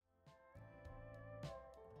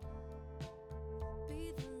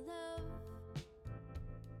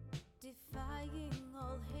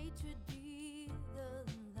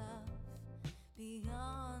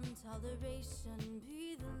toleration,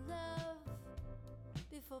 be the love.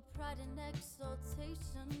 Before pride and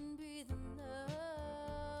exaltation, be the love.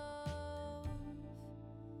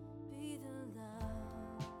 Be the love.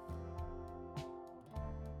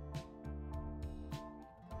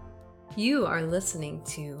 You are listening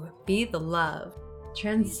to Be the Love,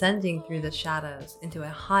 transcending through the shadows into a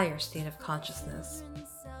higher state of consciousness.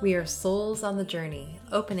 We are souls on the journey,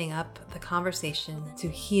 opening up the conversation to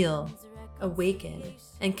heal, awaken,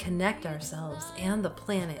 and connect ourselves and the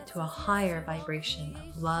planet to a higher vibration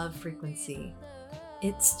of love frequency.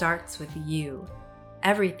 It starts with you.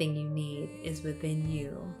 Everything you need is within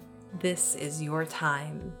you. This is your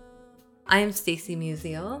time. I am Stacy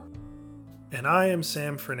Musial. And I am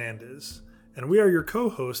Sam Fernandez, and we are your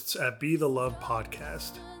co-hosts at Be the Love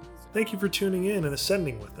podcast. Thank you for tuning in and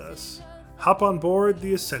ascending with us. Hop on board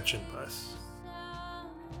the Ascension Bus.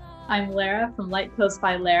 I'm Lara from Light Coast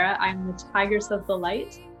by Lara. I'm the Tigers of the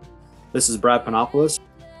Light. This is Brad Panopoulos.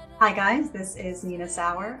 Hi guys, this is Nina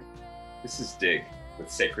Sauer. This is Dig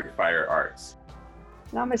with Sacred Fire Arts.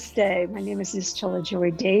 Namaste. My name is Istola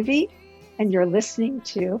Joy Davy, and you're listening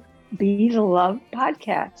to Be the Love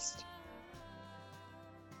podcast.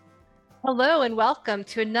 Hello and welcome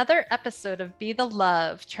to another episode of Be the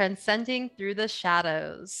Love, transcending through the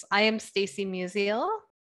shadows. I am Stacy Musial.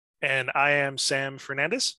 And I am Sam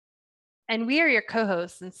Fernandez. And we are your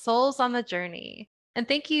co-hosts and souls on the journey. And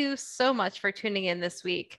thank you so much for tuning in this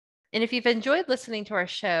week. And if you've enjoyed listening to our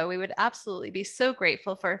show, we would absolutely be so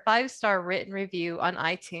grateful for a 5-star written review on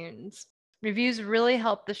iTunes. Reviews really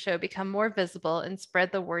help the show become more visible and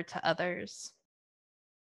spread the word to others.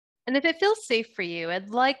 And if it feels safe for you,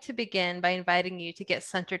 I'd like to begin by inviting you to get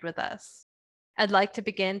centered with us. I'd like to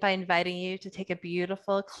begin by inviting you to take a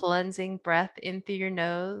beautiful cleansing breath in through your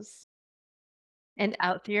nose and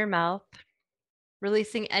out through your mouth,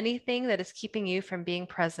 releasing anything that is keeping you from being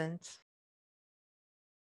present.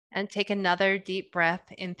 And take another deep breath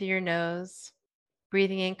in through your nose,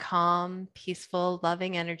 breathing in calm, peaceful,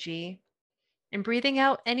 loving energy, and breathing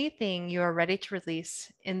out anything you are ready to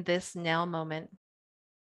release in this now moment.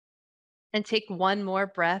 And take one more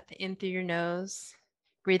breath in through your nose,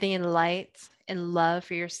 breathing in light and love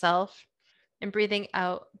for yourself, and breathing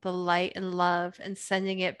out the light and love and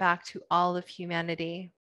sending it back to all of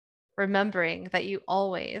humanity, remembering that you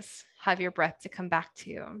always have your breath to come back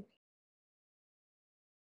to.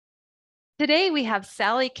 Today we have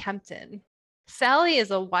Sally Kempton. Sally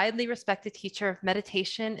is a widely respected teacher of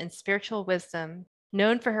meditation and spiritual wisdom,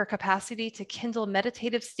 known for her capacity to kindle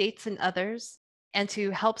meditative states in others and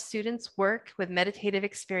to help students work with meditative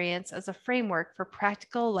experience as a framework for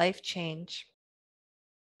practical life change.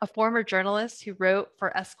 A former journalist who wrote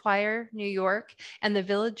for Esquire, New York, and The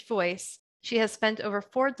Village Voice, she has spent over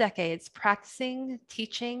 4 decades practicing,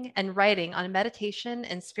 teaching, and writing on meditation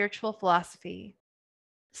and spiritual philosophy.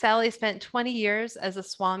 Sally spent 20 years as a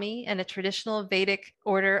Swami in a traditional Vedic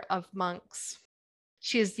order of monks.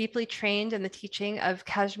 She is deeply trained in the teaching of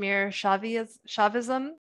Kashmir Shaivism,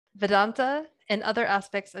 Vedanta, and other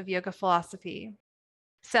aspects of yoga philosophy.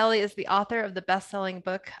 Sally is the author of the best-selling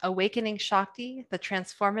book, Awakening Shakti, The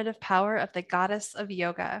Transformative Power of the Goddess of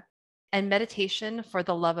Yoga, and Meditation for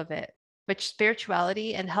the Love of It, which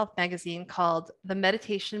Spirituality and Health magazine called the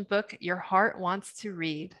meditation book your heart wants to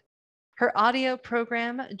read. Her audio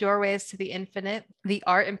program, Doorways to the Infinite, The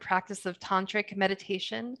Art and Practice of Tantric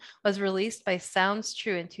Meditation, was released by Sounds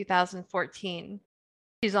True in 2014.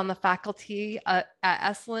 She's on the faculty at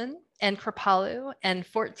Esalen and Kripalu and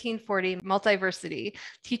 1440 Multiversity,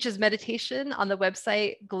 teaches meditation on the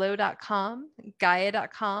website glow.com,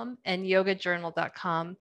 gaia.com, and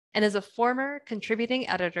yogajournal.com, and is a former contributing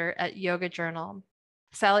editor at Yoga Journal.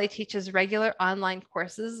 Sally teaches regular online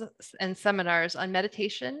courses and seminars on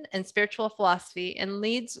meditation and spiritual philosophy and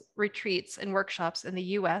leads retreats and workshops in the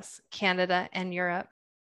US, Canada, and Europe.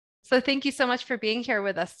 So thank you so much for being here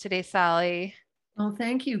with us today, Sally. Well,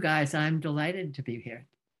 thank you guys. I'm delighted to be here.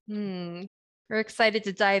 We're excited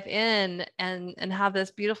to dive in and have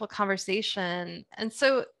this beautiful conversation. And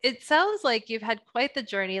so it sounds like you've had quite the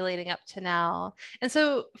journey leading up to now. And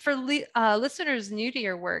so for listeners new to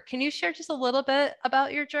your work, can you share just a little bit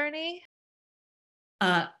about your journey?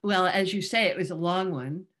 Well, as you say, it was a long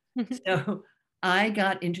one. So I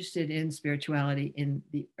got interested in spirituality in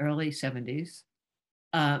the early 70s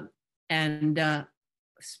and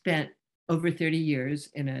spent over 30 years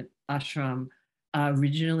in an ashram,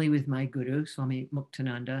 originally with my guru, Swami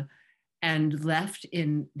Muktananda, and left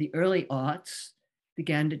in the early aughts,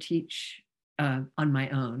 began to teach on my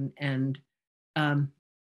own and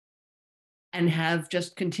have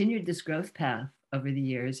just continued this growth path over the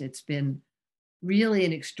years. It's been really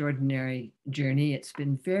an extraordinary journey. It's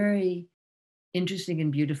been very interesting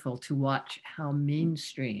and beautiful to watch how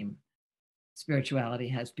mainstream spirituality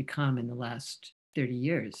has become in the last 30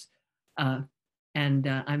 years. And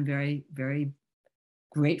I'm very, very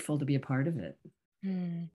grateful to be a part of it.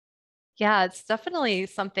 Yeah, it's definitely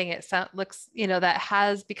something looks, that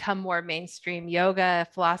has become more mainstream. Yoga,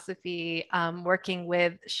 philosophy, working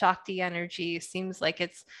with Shakti energy seems like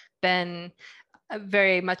it's been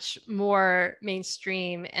very much more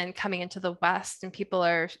mainstream and coming into the West, and people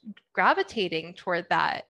are gravitating toward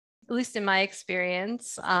that. At least in my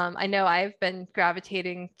experience, I know I've been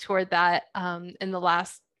gravitating toward that in the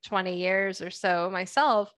last 20 years or so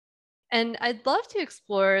myself. And I'd love to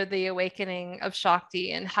explore the awakening of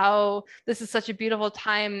Shakti and how this is such a beautiful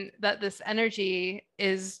time that this energy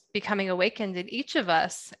is becoming awakened in each of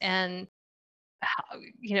us, and how,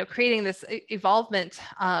 creating this evolvement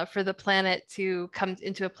for the planet to come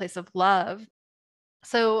into a place of love.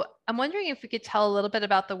 So I'm wondering if we could tell a little bit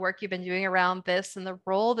about the work you've been doing around this and the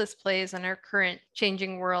role this plays in our current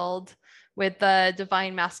changing world with the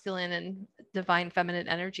divine masculine and divine feminine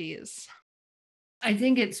energies. I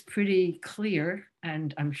think it's pretty clear,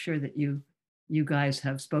 and I'm sure that you guys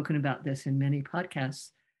have spoken about this in many podcasts,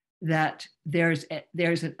 that there's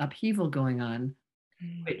an upheaval going on,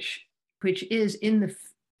 which is in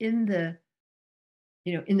the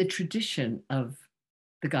tradition of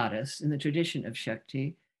the goddess, in the tradition of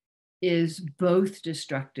Shakti, is both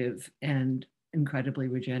destructive and incredibly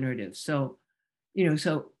regenerative. So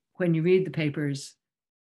when you read the papers,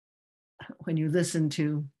 when you listen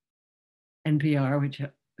to NPR,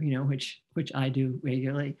 which I do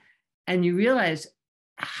regularly, and you realize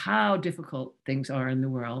how difficult things are in the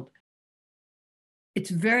world, it's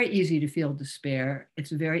very easy to feel despair. It's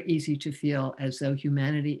very easy to feel as though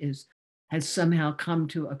humanity has somehow come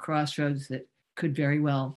to a crossroads that could very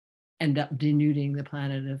well end up denuding the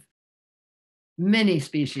planet of many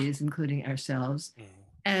species, including ourselves.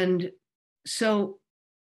 And so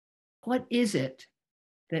what is it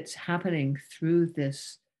that's happening through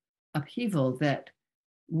this upheaval that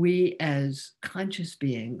we as conscious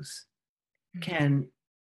beings can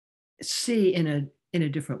see in a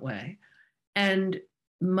different way? And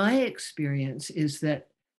my experience is that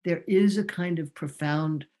there is a kind of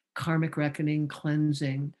profound karmic reckoning,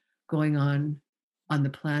 cleansing going on the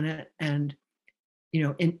planet, and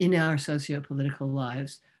in our socio-political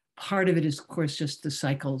lives. Part of it is, of course, just the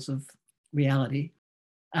cycles of reality,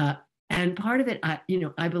 and part of it,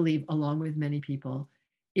 I believe, along with many people,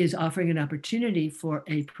 is offering an opportunity for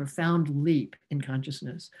a profound leap in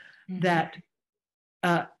consciousness that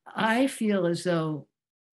I feel as though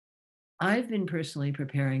I've been personally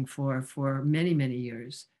preparing for many, many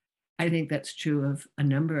years. I think that's true of a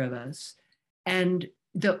number of us. And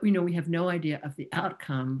though, we have no idea of the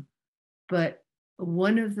outcome, but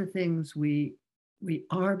one of the things we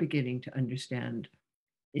are beginning to understand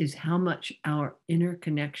is how much our inner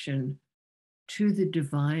connection to the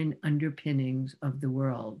divine underpinnings of the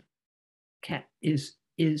world is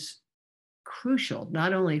crucial,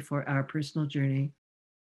 not only for our personal journey,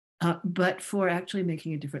 but for actually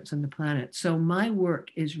making a difference on the planet. So my work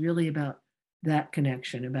is really about that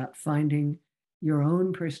connection, about finding your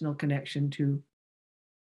own personal connection to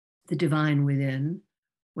the divine within,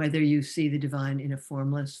 whether you see the divine in a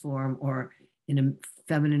formless form or in a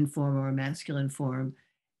feminine form or a masculine form.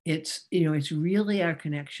 It's really our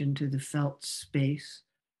connection to the felt space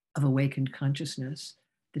of awakened consciousness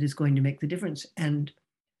that is going to make the difference. And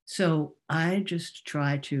so I just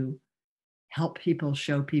try to help people,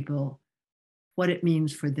 show people what it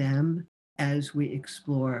means for them as we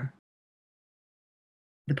explore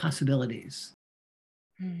the possibilities.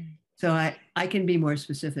 So I can be more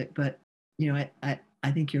specific, but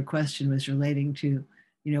I think your question was relating to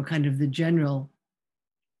kind of the general,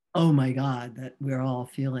 oh my God, that we're all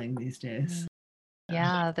feeling these days.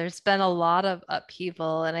 Yeah, there's been a lot of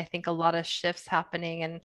upheaval, and I think a lot of shifts happening,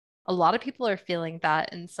 and a lot of people are feeling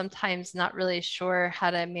that and sometimes not really sure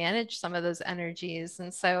how to manage some of those energies.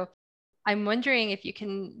 And so I'm wondering if you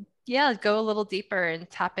can, go a little deeper and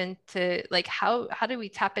tap into, like, how do we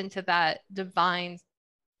tap into that divine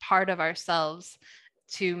part of ourselves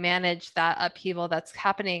to manage that upheaval that's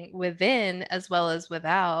happening within as well as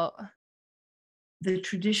without? The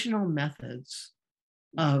traditional methods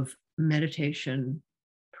of meditation,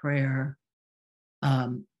 prayer,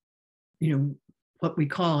 what we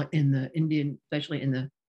call in the Indian, especially in the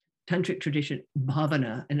tantric tradition,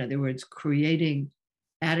 bhavana, in other words, creating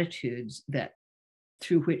attitudes that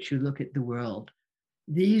through which you look at the world.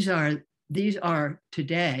 These are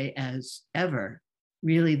today, as ever,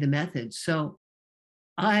 really the methods. So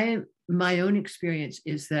my own experience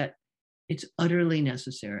is that it's utterly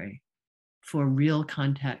necessary for real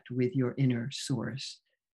contact with your inner source.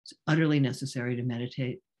 It's utterly necessary to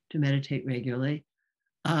meditate regularly.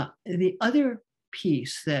 The other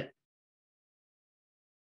piece that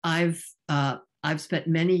I've spent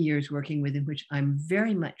many years working with, in which I'm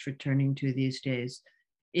very much returning to these days,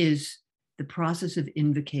 is the process of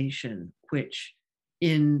invocation, which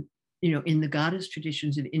in the goddess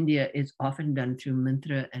traditions of India is often done through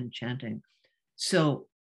mantra and chanting. So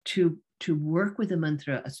to work with a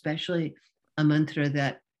mantra, especially a mantra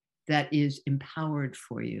that is empowered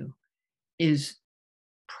for you, is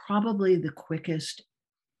probably the quickest,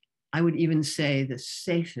 I would even say the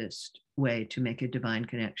safest way to make a divine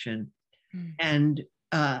connection. And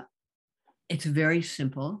it's very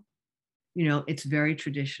simple, it's very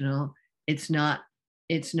traditional. It's not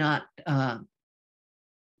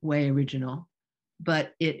way original,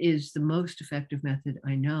 but it is the most effective method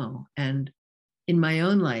I know. And in my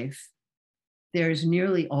own life, there's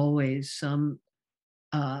nearly always some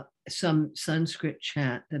Sanskrit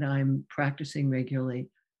chant that I'm practicing regularly,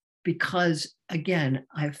 because again,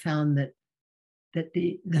 I've found that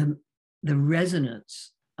the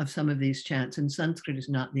resonance of some of these chants, and Sanskrit is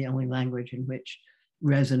not the only language in which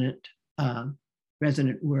resonant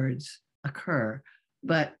words occur,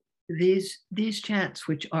 but these chants,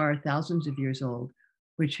 which are thousands of years old,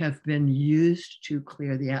 which have been used to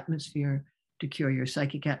clear the atmosphere, to cure your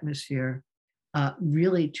psychic atmosphere,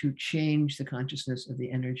 really to change the consciousness of the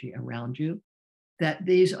energy around you, that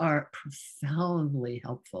these are profoundly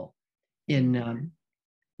helpful in,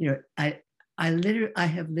 I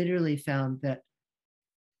have literally found that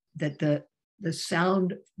the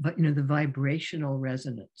sound, but the vibrational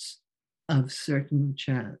resonance of certain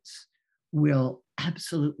chants will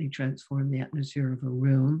absolutely transform the atmosphere of a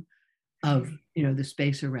room, of the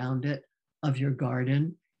space around it, of your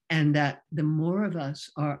garden, and that the more of us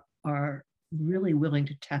are really willing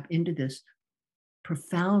to tap into this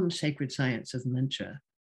profound sacred science of mantra,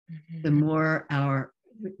 the more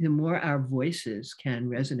our voices can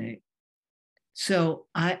resonate. So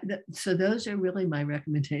those are really my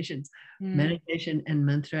recommendations: meditation and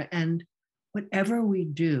mantra, and whatever we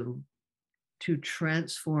do to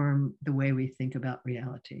transform the way we think about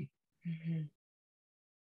reality.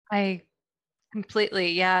 I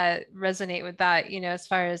completely, resonate with that, as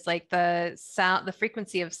far as like the sound, the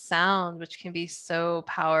frequency of sound, which can be so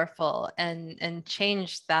powerful and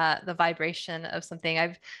change the vibration of something.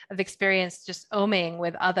 I've experienced just oming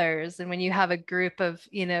with others. And when you have a group of,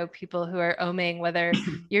 people who are oming, whether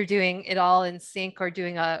you're doing it all in sync or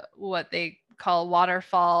doing what they call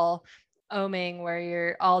waterfall oming, where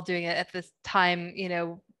you're all doing it at this time,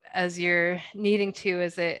 as you're needing to,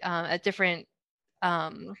 at different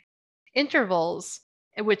intervals,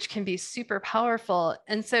 which can be super powerful.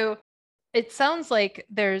 And so it sounds like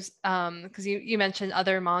there's because you mentioned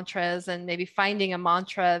other mantras, and maybe finding a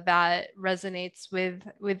mantra that resonates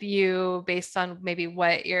with you based on maybe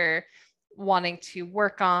what you're wanting to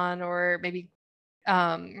work on, or maybe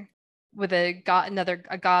with a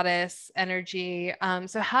goddess energy.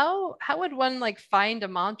 So how would one like find a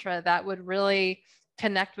mantra that would really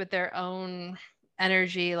connect with their own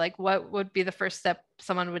energy? Like, what would be the first step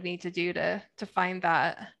someone would need to do to find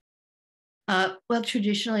that? Well,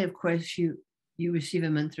 traditionally, of course, you receive a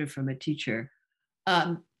mantra from a teacher.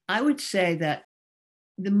 I would say that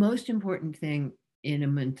the most important thing in a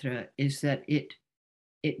mantra is that it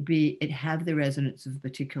have the resonance of a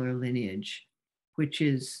particular lineage, which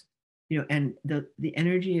is, and the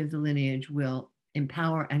energy of the lineage will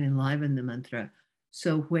empower and enliven the mantra.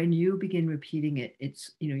 So when you begin repeating it,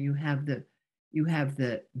 it's, you have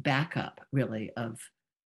the backup really of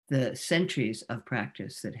the centuries of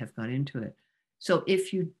practice that have gone into it. So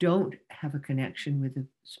if you don't have a connection with a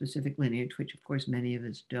specific lineage, which of course many of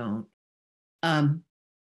us don't,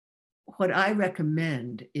 what I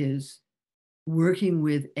recommend is working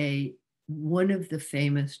with one of the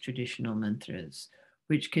famous traditional mantras,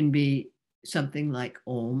 which can be something like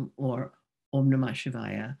Om or Om Namah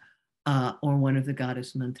Shivaya, or one of the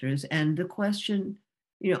goddess mantras. And the question,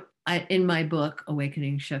 in my book,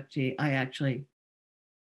 Awakening Shakti, I actually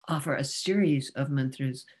offer a series of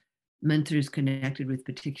mantras connected with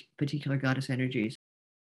particular goddess energies.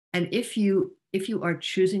 And if you are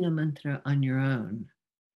choosing a mantra on your own,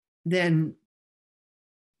 then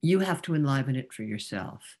you have to enliven it for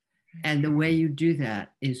yourself. And the way you do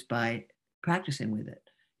that is by practicing with it,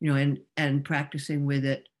 and practicing with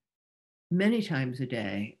it many times a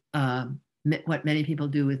day. What many people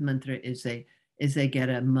do with mantra is they get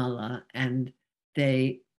a mala, and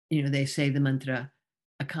they say the mantra,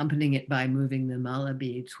 accompanying it by moving the mala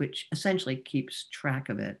beads, which essentially keeps track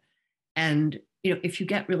of it. And if you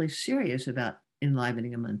get really serious about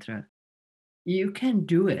enlivening a mantra, you can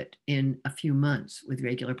do it in a few months with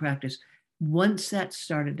regular practice. Once that's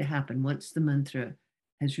started to happen, once the mantra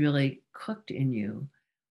has really cooked in you,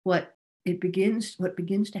 what begins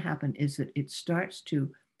to happen is that it starts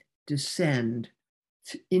to descend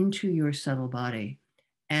into your subtle body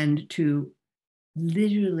and to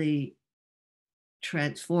literally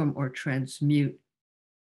transform or transmute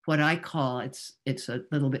what I call, it's a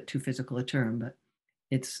little bit too physical a term, but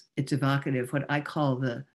it's evocative, what I call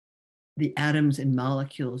the atoms and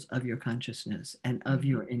molecules of your consciousness and of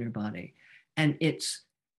your inner body. And it's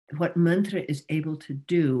what mantra is able to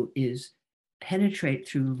do is penetrate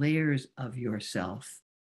through layers of yourself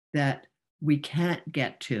that we can't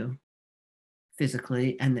get to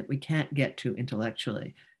physically and that we can't get to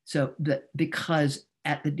intellectually. So because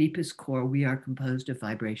at the deepest core, we are composed of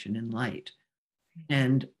vibration and light.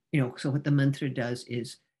 And, so what the mantra does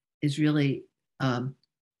is really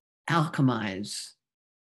alchemize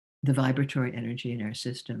the vibratory energy in our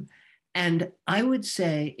system. And I would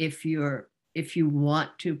say if you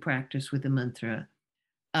want to practice with the mantra,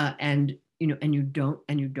 and you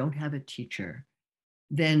don't have a teacher,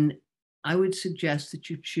 then I would suggest that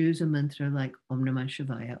you choose a mantra like Om Namah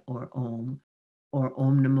Shivaya or Om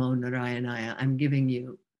Namo Narayanaya. I'm giving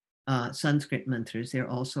you Sanskrit mantras. They're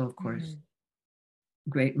also, of course,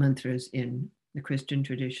 great mantras in the Christian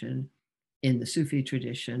tradition, in the Sufi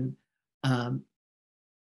tradition, and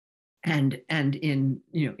in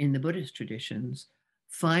in the Buddhist traditions.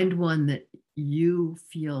 Find one that you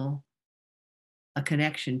feel a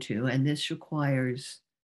connection to, and this requires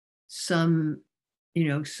some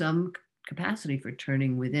capacity for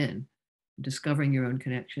turning within, discovering your own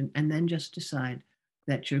connection, and then just decide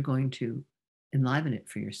that you're going to enliven it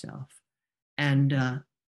for yourself, and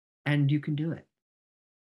you can do it.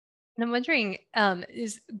 And I'm wondering,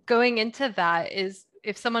 is going into that, is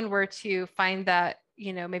if someone were to find that,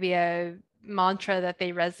 maybe a mantra that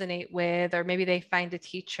they resonate with, or maybe they find a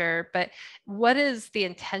teacher, but what is the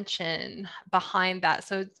intention behind that?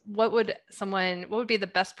 So what would be the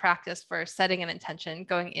best practice for setting an intention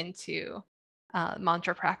going into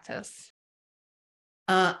mantra practice?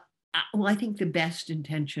 Well, I think the best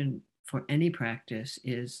intention for any practice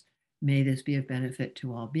is, may this be of benefit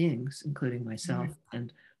to all beings, including myself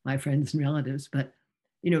and my friends and relatives. But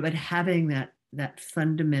having that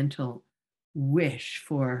fundamental wish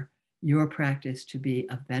for your practice to be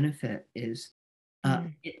of benefit is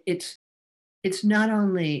it's not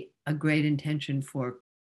only a great intention for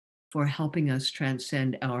helping us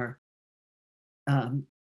transcend our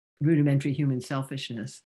rudimentary human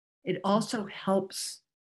selfishness. It also helps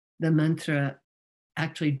the mantra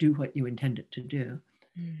actually do what you intend it to do.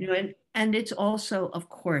 And it's also, of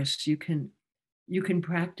course, you can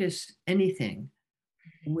practice anything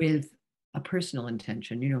with a personal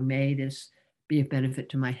intention. May this be of benefit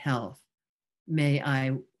to my health. May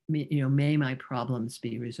my problems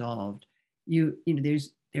be resolved.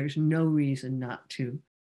 There's no reason not to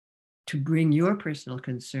bring your personal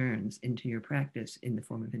concerns into your practice in the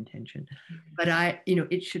form of intention. But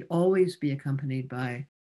it should always be accompanied by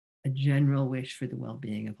a general wish for the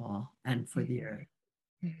well-being of all and for the earth.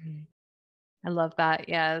 I love that.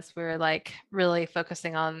 Yes, we're like really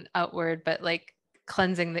focusing on outward, but like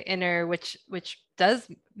cleansing the inner, which does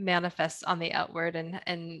manifest on the outward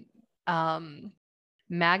and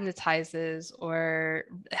magnetizes or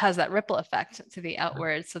has that ripple effect to the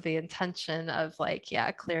outward. So the intention of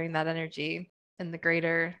clearing that energy in the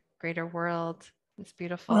greater world. It's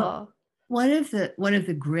beautiful. Well, one of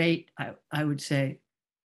the great, I would say,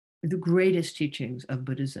 the greatest teachings of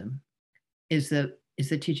Buddhism is the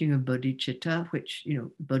teaching of bodhicitta, which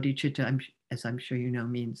bodhicitta, as I'm sure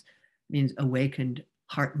means awakened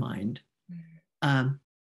heart mind.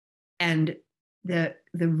 And the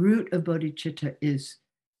root of bodhicitta is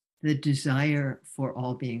the desire for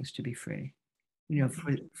all beings to be free,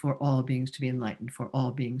 for all beings to be enlightened, for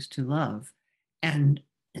all beings to love, and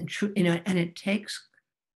it takes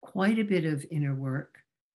quite a bit of inner work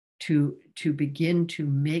to begin to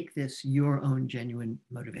make this your own genuine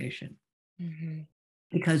motivation,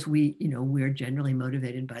 because we're generally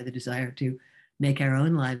motivated by the desire to make our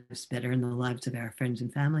own lives better and the lives of our friends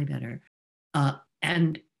and family better.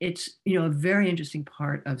 And it's, a very interesting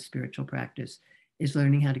part of spiritual practice is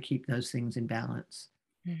learning how to keep those things in balance.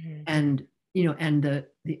 And, and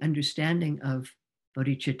the understanding of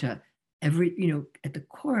bodhicitta, at the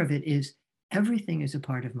core of it is everything is a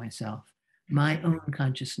part of myself. My own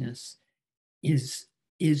consciousness is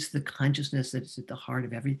the consciousness that's at the heart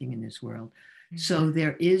of everything in this world. So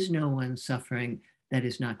there is no one's suffering that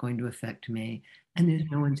is not going to affect me. And there's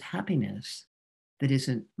no one's happiness that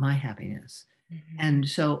isn't my happiness. And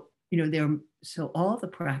so, so all the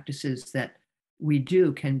practices that we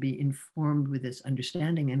do can be informed with this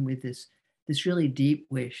understanding and with this really deep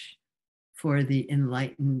wish for the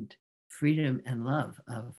enlightened freedom and love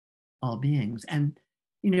of all beings. And,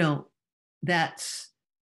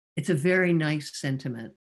 it's a very nice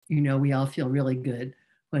sentiment. We all feel really good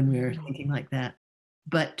when we're thinking like that.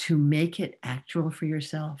 But to make it actual for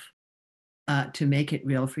yourself, to make it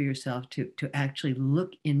real for yourself, to actually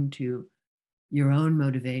look into your own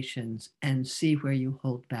motivations and see where you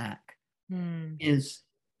hold back is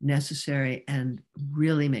necessary and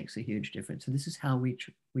really makes a huge difference. So this is how we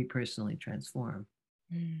personally transform.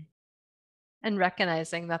 And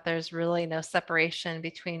recognizing that there's really no separation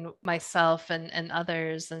between myself and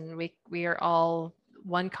others, and we are all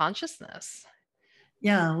one consciousness.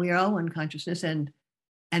 Yeah, we are all one consciousness, and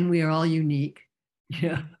we are all unique,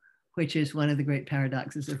 which is one of the great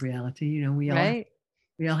paradoxes of reality. We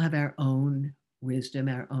all have our own wisdom,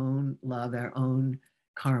 our own love, our own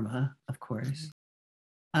karma, of course.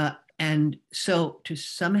 And so to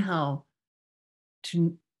somehow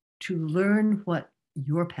to learn what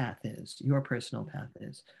your path is, your personal path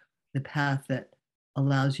is, the path that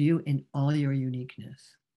allows you in all your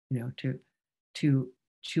uniqueness, to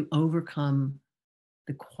overcome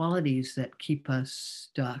the qualities that keep us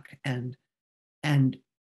stuck and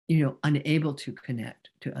unable to connect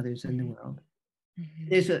to others in the world.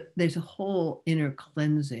 There's a whole inner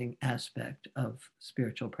cleansing aspect of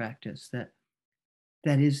spiritual practice that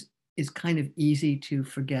is kind of easy to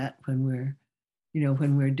forget when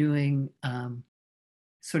we're doing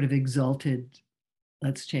sort of exalted,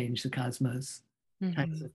 let's change the cosmos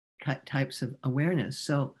types of awareness.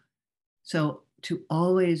 So to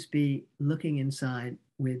always be looking inside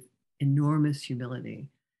with enormous humility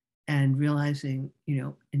and realizing,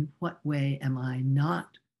 in what way am I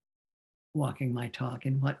not walking my talk?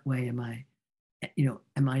 In what way am I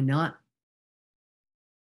not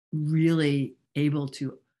really able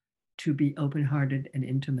to be open-hearted and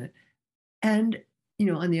intimate? And,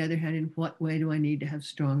 on the other hand, in what way do I need to have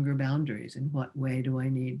stronger boundaries? In what way do I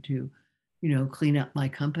need to, clean up my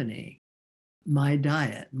company, my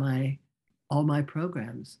diet, all my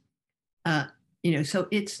programs? So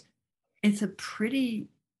it's a pretty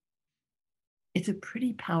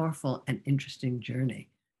powerful and interesting journey.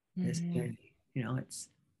 This journey,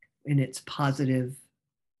 it's positive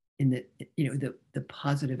in the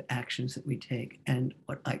positive actions that we take, and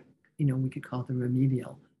what we could call the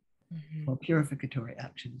remedial or purificatory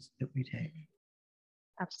actions that we take.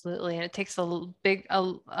 Absolutely. And it takes a big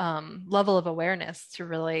level of awareness to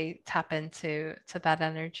really tap into that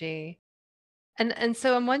energy. And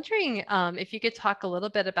so I'm wondering if you could talk a little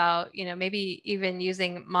bit about, maybe even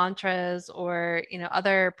using mantras or,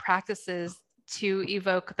 other practices to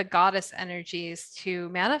evoke the goddess energies to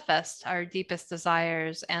manifest our deepest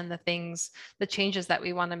desires and the changes that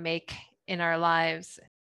we want to make in our lives.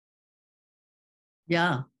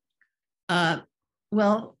 Yeah.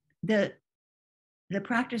 Well, the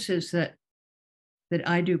practices that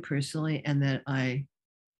I do personally and that I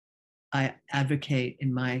advocate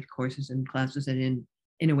in my courses and classes and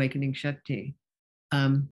in Awakening Shakti.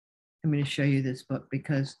 I'm going to show you this book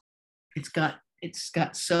because it's got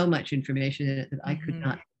so much information in it that I could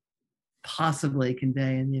not possibly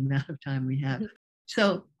convey in the amount of time we have.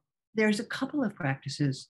 So there's a couple of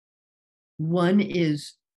practices. One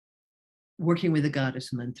is working with the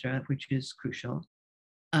goddess mantra, which is crucial.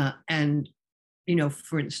 And,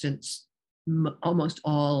 for instance, almost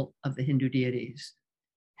all of the Hindu deities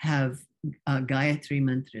have Gayatri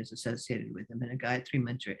mantras associated with them. And a Gayatri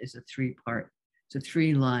mantra is a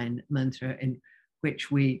 3-line mantra in which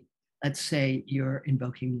let's say you're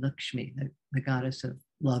invoking Lakshmi, the goddess of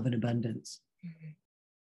love and abundance,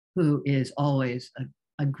 who is always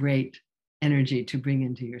a great energy to bring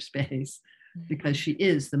into your space because she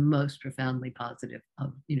is the most profoundly positive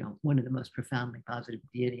of, one of the most profoundly positive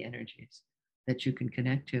deity energies that you can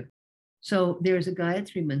connect to. So there's a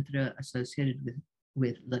Gayatri mantra associated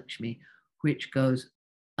with Lakshmi, which goes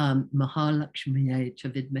Mahalakshmiye cha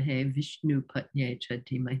vidmahe Vishnu patnye cha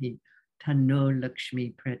dhimahi tanno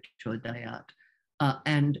Lakshmi prachodayat.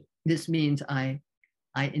 And this means I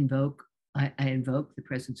invoke the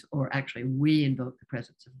presence, or actually we invoke the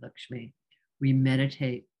presence of Lakshmi. We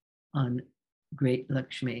meditate on great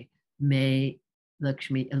Lakshmi. May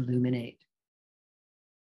Lakshmi illuminate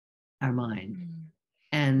our mind.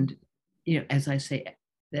 And, as I say,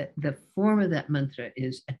 the form of that mantra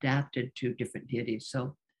is adapted to different deities.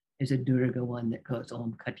 So there's a Durga one that goes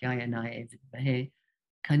Om Katyayanaye Vidmahe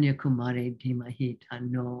Kanyakumari Dhimahi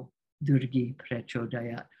Tanno Durgi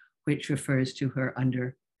Prachodayat, which refers to her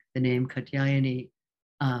under the name Katyayani,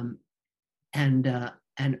 and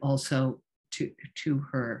also to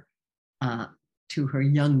her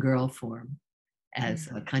young girl form as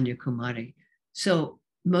Kanyakumari. So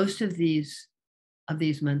most of these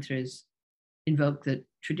mantras invoke the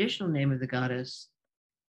traditional name of the goddess,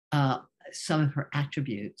 some of her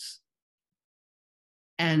attributes,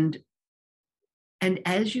 and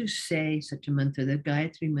as you say such a mantra, the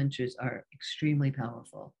Gayatri mantras are extremely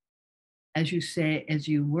powerful. As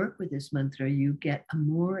you work with this mantra, you get a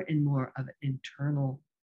more and more of an internal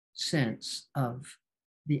sense of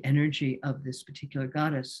the energy of this particular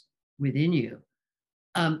goddess within you.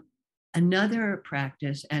 Another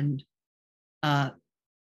practice, and I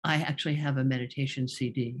actually have a meditation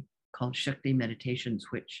CD called Shakti Meditations,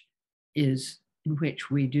 in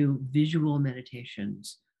which we do visual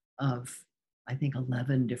meditations of, I think,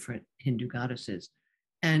 11 different Hindu goddesses.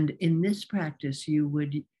 And in this practice, you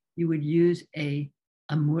would use a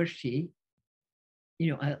murti,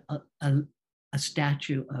 a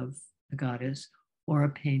statue of the goddess, or a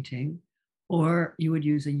painting, or you would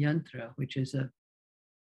use a yantra, which is a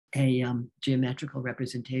geometrical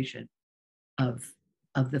representation of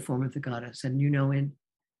the form of the goddess. And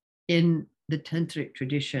in the tantric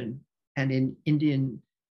tradition and in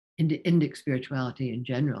Indic spirituality in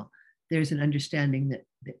general, there's an understanding that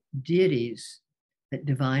deities, that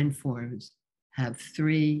divine forms, have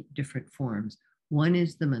three different forms. One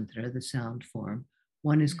is the mantra, the sound form.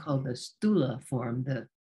 One is called the stula form, the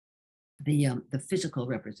physical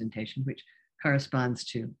representation, which corresponds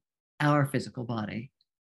to our physical body,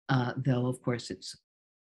 though of course it's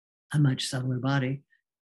a much subtler body.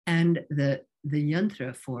 And the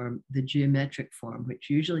yantra form, the geometric form, which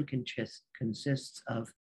usually consists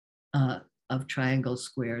of triangles,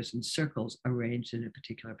 squares, and circles arranged in a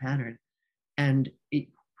particular pattern, and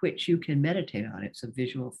which you can meditate on. It's a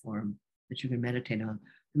visual form that you can meditate on.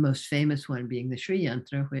 The most famous one being the Sri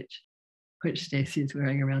Yantra, which Stacy is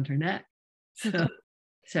wearing around her neck.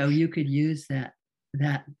 So you could use that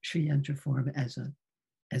Sri Yantra form as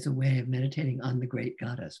a way of meditating on the great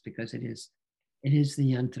goddess, because it is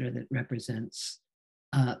the yantra that represents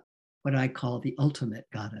what I call the ultimate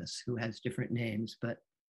goddess, who has different names, but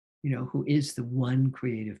who is the one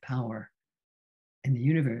creative power in the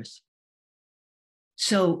universe.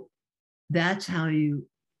 So that's how you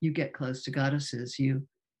get close to goddesses. You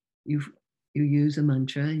use a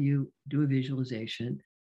mantra, you do a visualization,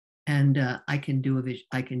 and I can do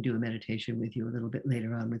a meditation with you a little bit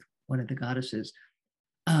later on with one of the goddesses,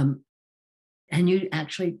 and you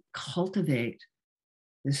actually cultivate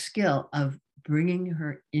the skill of bringing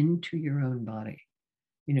her into your own body.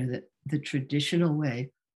 That the traditional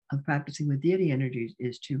way of practicing with deity energies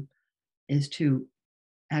is to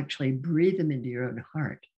actually breathe them into your own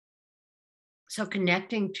heart. So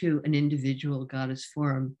connecting to an individual goddess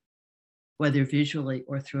form, whether visually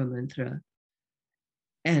or through a mantra,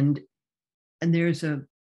 and there's the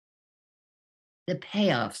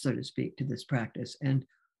payoff, so to speak, to this practice. And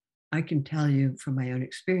I can tell you from my own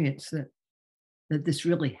experience that this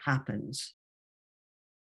really happens,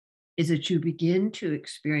 is that you begin to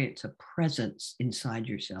experience a presence inside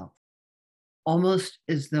yourself, almost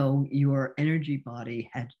as though your energy body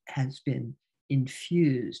has been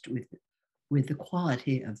infused with the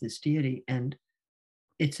quality of this deity. And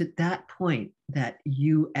it's at that point that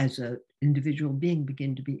you as an individual being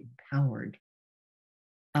begin to be empowered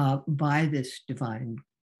by this divine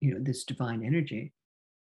energy.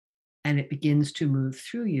 And it begins to move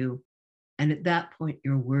through you. And at that point,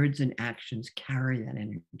 your words and actions carry that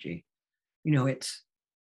energy.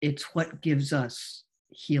 It's what gives us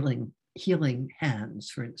healing hands,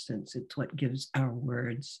 for instance. It's what gives our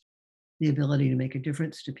words the ability to make a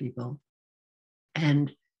difference to people.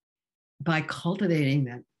 And by cultivating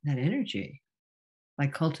that energy, by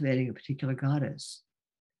cultivating a particular goddess,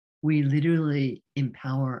 we literally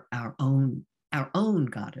empower our own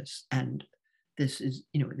goddess. And this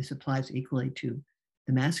applies equally to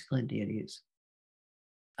the masculine deities.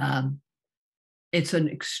 It's an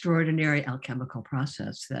extraordinary alchemical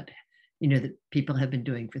process that people have been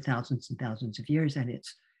doing for thousands and thousands of years, and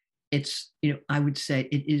it's I would say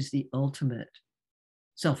it is the ultimate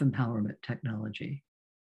self-empowerment technology.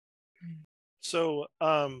 So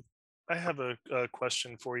I have a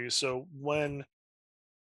question for you. So when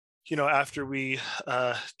after we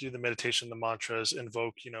do the meditation, the mantras,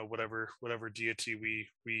 invoke whatever deity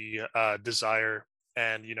we desire,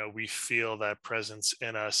 and we feel that presence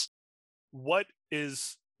in us, what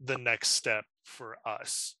is the next step for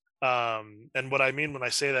us? And what I mean when I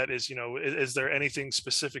say that is, is there anything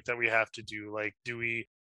specific that we have to do? Like, do we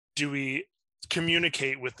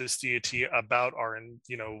communicate with this deity about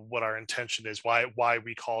what our intention is, why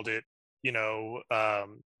we called it,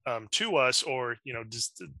 to us, or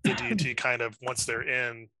does the deity kind of, once they're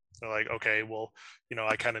in, they're like, okay, well,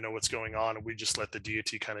 I kind of know what's going on, and we just let the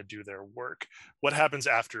deity kind of do their work? What happens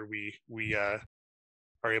after we are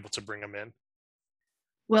able to bring them in?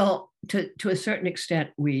 Well, to a certain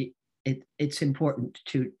extent, it's important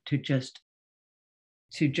to just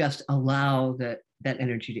allow that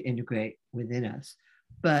energy to integrate within us.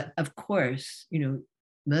 But of course,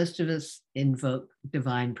 most of us invoke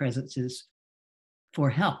divine presences for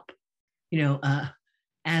help. Anne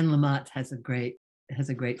Lamott has a great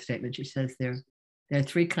statement. She says there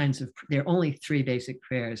are only three basic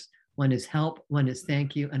prayers. One is help, one is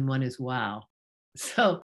thank you, and one is wow.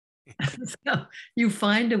 So you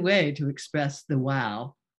find a way to express the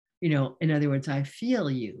wow. In other words, I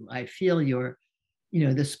feel you. I feel your,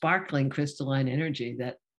 the sparkling crystalline energy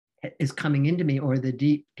that is coming into me, or the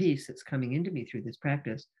deep peace that's coming into me through this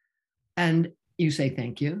practice. And you say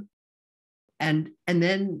thank you. And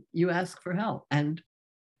then you ask for help. And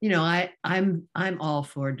I'm all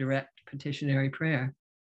for direct petitionary prayer.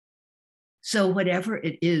 So whatever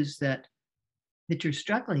it is that you're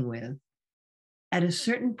struggling with, at a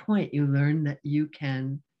certain point you learn that you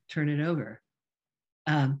can turn it over.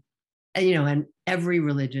 And every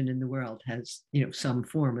religion in the world has some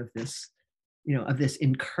form of this, of this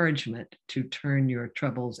encouragement to turn your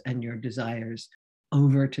troubles and your desires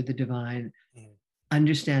over to the divine,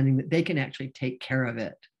 understanding that they can actually take care of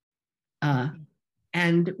it.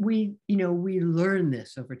 And we learn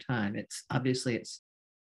this over time. It's obviously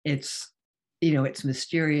it's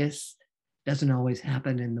mysterious, doesn't always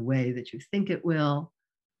happen in the way that you think it will,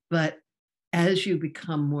 but as you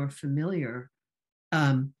become more familiar,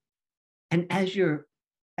 and as your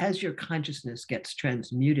consciousness gets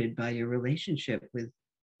transmuted by your relationship with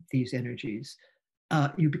these energies,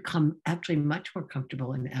 you become actually much more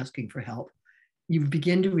comfortable in asking for help. You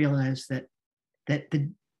begin to realize that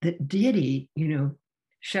deity,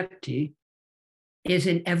 Shakti, is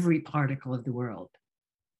in every particle of the world,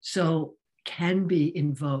 so can be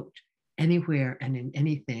invoked anywhere and in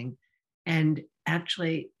anything, and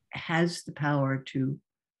actually has the power to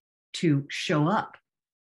show up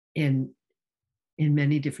in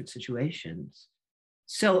many different situations.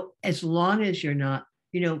 So as long as you're not,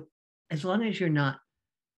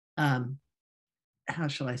 how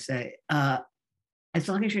shall I say, as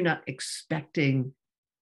long as you're not expecting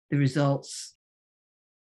the results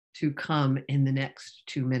to come in the next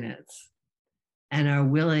 2 minutes, and are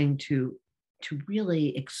willing to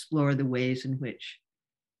really explore the ways in which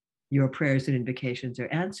your prayers and invocations are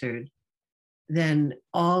answered, then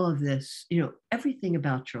all of this, everything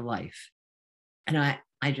about your life, and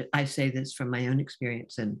I say this from my own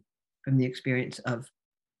experience and from the experience of,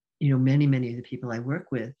 many of the people I work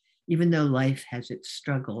with, even though life has its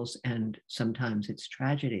struggles and sometimes its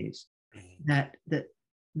tragedies, that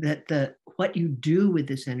what you do with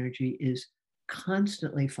this energy is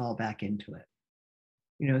constantly fall back into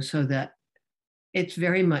it, so that it's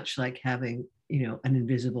very much like having, an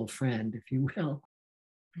invisible friend, if you will.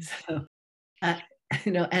 So,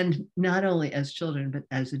 and not only as children, but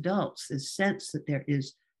as adults, this sense that there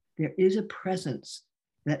is a presence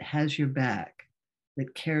that has your back,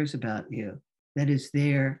 that cares about you, that is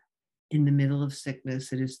there in the middle of sickness,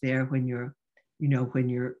 that is there when when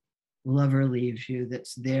your lover leaves you,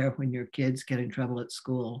 that's there when your kids get in trouble at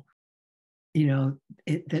school,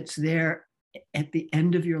 that's there at the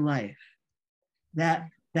end of your life. That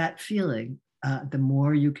feeling, the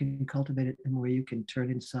more you can cultivate it, the more you can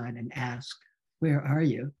turn inside and ask, where are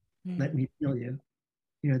you? Let me feel you.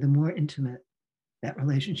 The more intimate that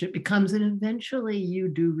relationship becomes, and eventually you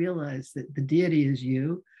do realize that the deity is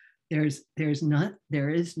you. There is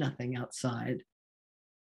nothing outside.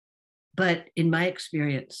 But in my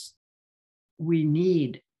experience, we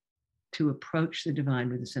need to approach the divine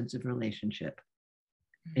with a sense of relationship.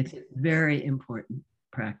 It's a very important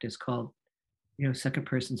practice called, second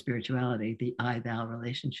person spirituality, the I-thou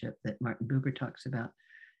relationship that Martin Buber talks about.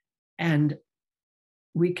 And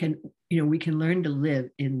we can learn to live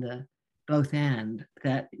in the both and,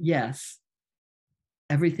 that yes,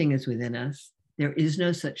 everything is within us. There is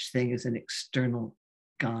no such thing as an external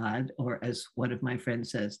God, or as one of my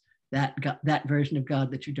friends says, that version of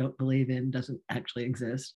God that you don't believe in doesn't actually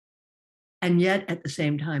exist. And yet at the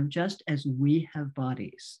same time, just as we have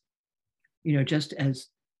bodies, just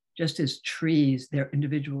as trees, there are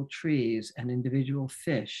individual trees and individual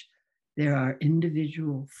fish, there are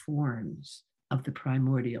individual forms of the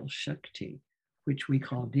primordial Shakti, which we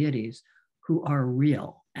call deities, who are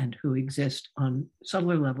real and who exist on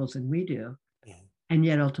subtler levels than we do, and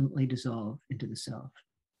yet ultimately dissolve into the self.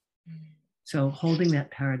 So holding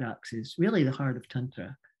that paradox is really the heart of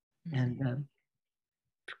Tantra. And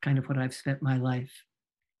kind of what I've spent my life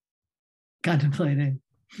contemplating.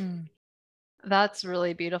 That's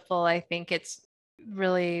really beautiful. I think it's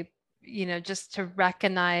really, just to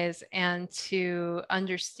recognize and to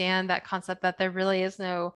understand that concept that there really is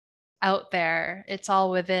no out there. It's all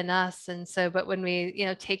within us. And so, but when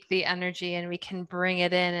we, take the energy and we can bring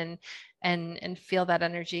it in and feel that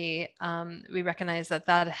energy, we recognize that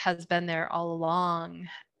that has been there all along.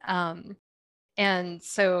 And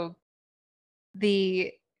so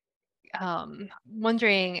the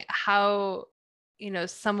wondering how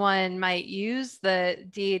someone might use the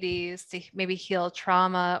deities to maybe heal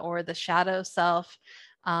trauma or the shadow self,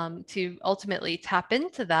 to ultimately tap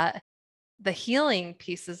into that, the healing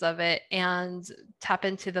pieces of it, and tap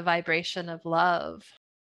into the vibration of love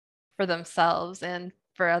for themselves and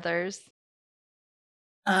for others.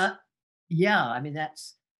 Yeah, I mean,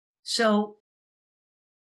 that's so.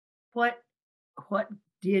 What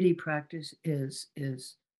deity practice is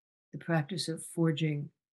the practice of forging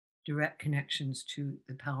direct connections to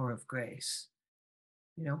the power of grace,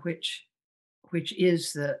 which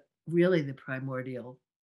is really the primordial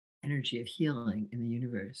energy of healing in the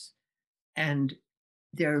universe. And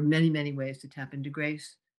there are many, many ways to tap into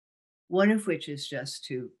grace, one of which is just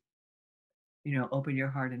to, open your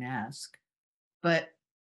heart and ask. But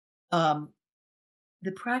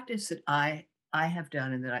the practice that I have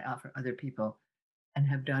done and that I offer other people and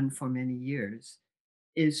have done for many years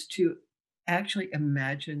is to actually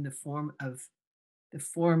imagine the form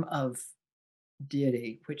of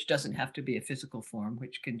deity, which doesn't have to be a physical form,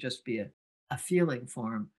 which can just be a feeling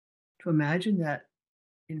form, to imagine that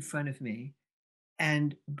in front of me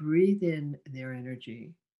and breathe in their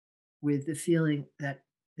energy with the feeling that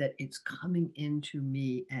it's coming into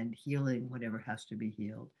me and healing whatever has to be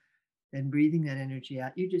healed. Then breathing that energy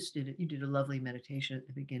out. You just did it. You did a lovely meditation at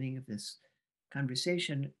the beginning of this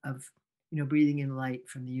conversation of, breathing in light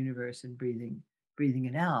from the universe and breathing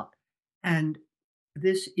it out. And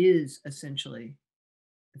this is essentially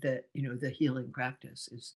the healing practice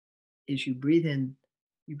is you breathe in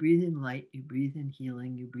light, you breathe in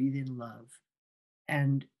healing, you breathe in love,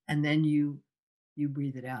 and then you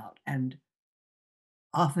breathe it out. And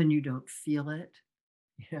often you don't feel it.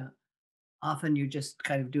 Often you're just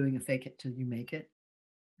kind of doing a fake it till you make it.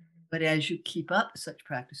 But as you keep up such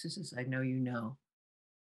practices, as I know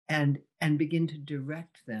and begin to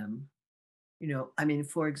direct them,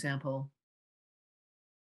 for example,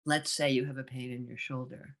 let's say you have a pain in your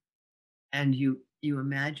shoulder and you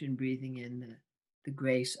imagine breathing in the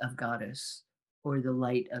grace of Goddess or the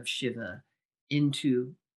light of Shiva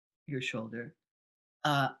into your shoulder,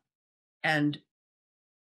 and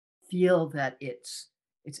feel that it's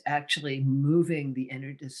actually moving the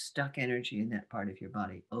stuck energy in that part of your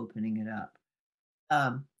body, opening it up.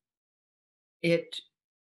 It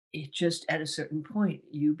just at a certain point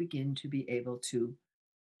you begin to be able to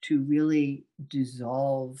really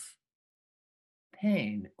dissolve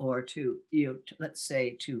pain, or to let's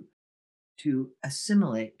say to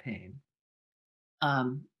assimilate pain.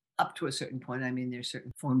 Up to a certain point, I mean, there's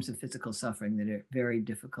certain forms of physical suffering that are very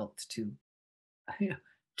difficult to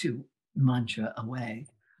to mantra away.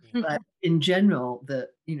 But in general, the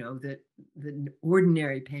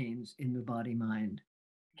ordinary pains in the body mind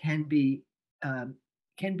can be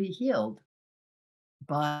healed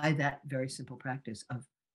by that very simple practice of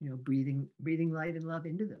breathing light and love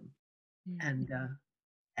into them, and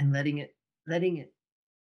letting it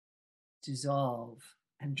dissolve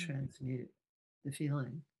and transmute the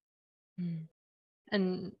feeling.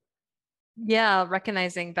 And yeah,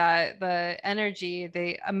 recognizing that the energy,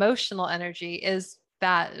 the emotional energy, is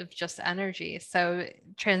that of just energy. So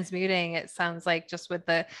transmuting, it sounds like, just with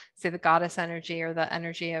the goddess energy or the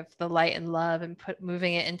energy of the light and love, and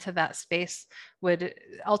moving it into that space would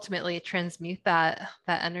ultimately transmute that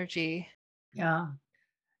energy. Yeah.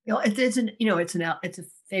 It's a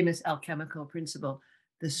famous alchemical principle.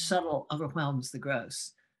 The subtle overwhelms the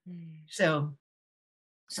gross. So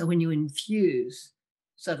when you infuse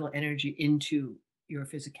subtle energy into your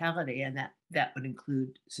physicality, and that would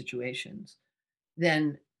include situations,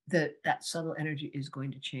 then that subtle energy is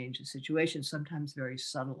going to change the situation, sometimes very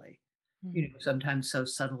subtly, sometimes so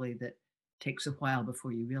subtly that it takes a while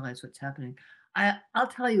before you realize what's happening. I'll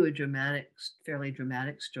tell you a fairly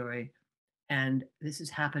dramatic story, and this has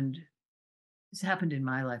happened in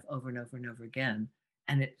my life over and over and over again,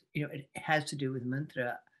 and it has to do with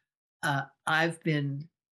mantra. I've been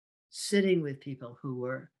sitting with people who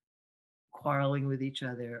were quarreling with each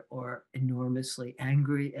other or enormously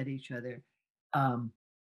angry at each other,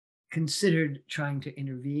 considered trying to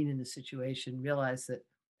intervene in the situation, realized that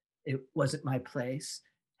it wasn't my place,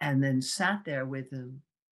 and then sat there with them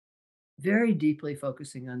very deeply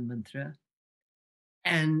focusing on mantra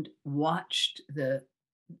and watched the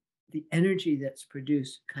energy that's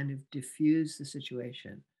produced kind of diffuse the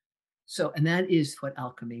situation. So, and that is what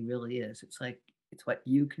alchemy really is. It's like, it's what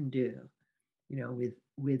you can do,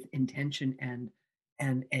 with intention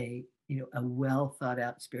and a, a well thought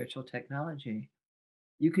out spiritual technology.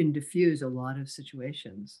 You can diffuse a lot of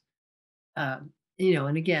situations. And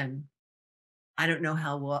again, I don't know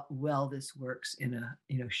how well this works in a,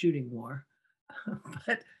 shooting war,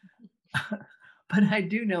 but but I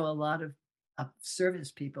do know a lot of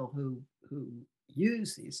service people who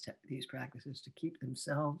use these practices to keep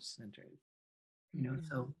themselves centered.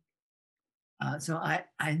 So I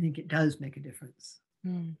think it does make a difference.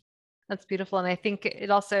 That's beautiful. And I think it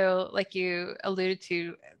also, like you alluded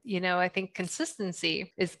to, I think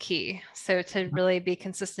consistency is key. So to really be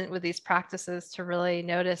consistent with these practices, to really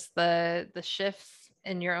notice the shifts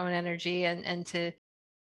in your own energy and to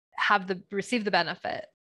receive the benefit.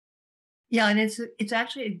 Yeah, and it's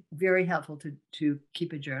actually very helpful to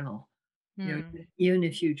keep a journal. Even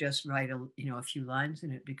if you just write a few lines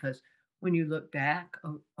in it, because when you look back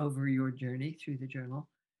over your journey through the journal,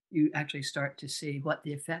 you actually start to see what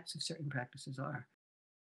the effects of certain practices are.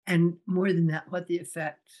 And more than that, what the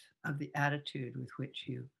effect of the attitude with which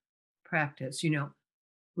you practice.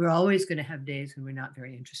 We're always going to have days when we're not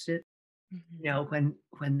very interested. When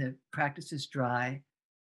the practice is dry,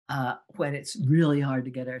 when it's really hard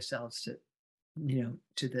to get ourselves to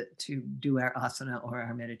do our asana or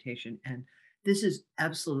our meditation. And this is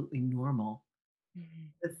absolutely normal.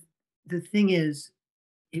 The thing is,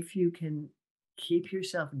 if you can keep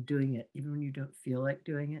yourself doing it, even when you don't feel like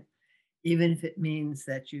doing it, even if it means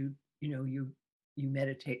that you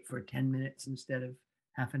meditate for 10 minutes instead of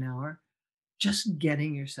half an hour, just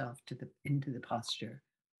getting yourself into the posture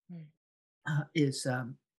is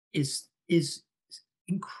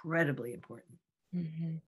incredibly important.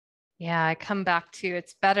 Yeah, I come back to,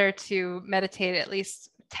 it's better to meditate at least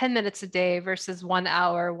 10 minutes a day versus 1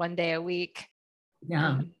 hour, 1 day a week.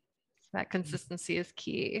 Yeah. That consistency is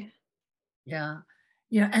key. Yeah.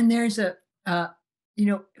 And there's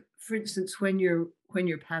for instance, when you're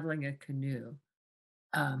paddling a canoe,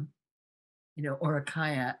 or a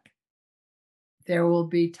kayak, there will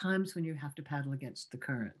be times when you have to paddle against the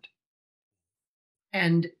current.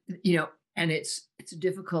 And, and it's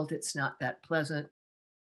difficult. It's not that pleasant.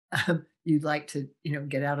 You'd like to,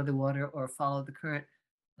 get out of the water or follow the current.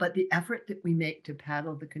 But the effort that we make to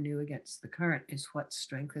paddle the canoe against the current is what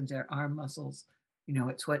strengthens our arm muscles.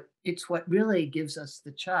 It's what really gives us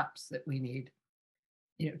the chops that we need,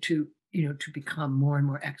 to become more and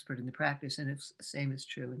more expert in the practice. And it's the same is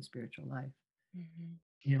true in spiritual life.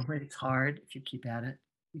 When it's hard, if you keep at it,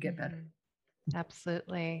 you get better.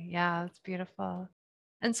 Absolutely. Yeah, it's beautiful.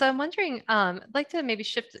 And so I'm wondering, I'd like to maybe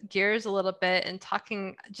shift gears a little bit and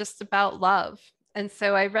talking just about love. And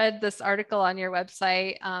so I read this article on your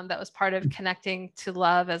website that was part of connecting to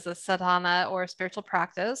love as a sadhana or a spiritual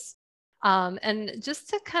practice. And just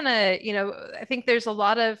to kind of, I think there's a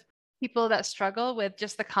lot of people that struggle with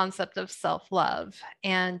just the concept of self-love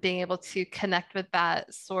and being able to connect with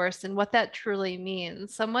that source and what that truly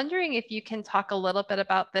means. So I'm wondering if you can talk a little bit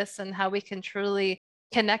about this and how we can truly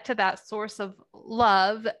connect to that source of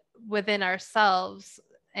love within ourselves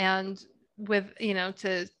and with,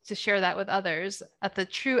 to share that with others at the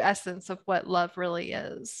true essence of what love really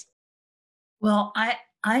is. Well,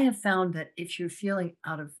 I have found that if you're feeling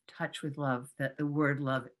out of touch with love, that the word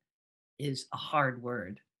love is a hard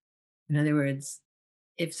word. In other words,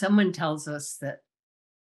 if someone tells us that,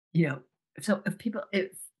 if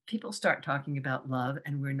people start talking about love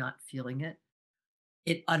and we're not feeling it,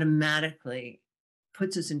 it automatically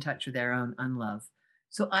puts us in touch with our own unlove.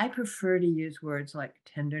 So I prefer to use words like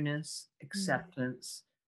tenderness, acceptance,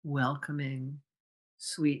 welcoming,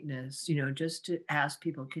 sweetness, just to ask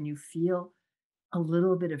people, can you feel a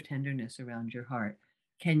little bit of tenderness around your heart?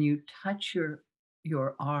 Can you touch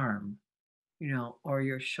your arm, or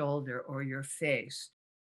your shoulder or your face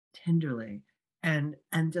tenderly and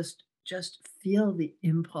just feel the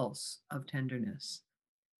impulse of tenderness?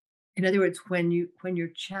 In other words, when you're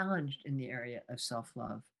challenged in the area of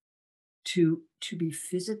self-love, to be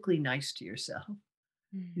physically nice to yourself,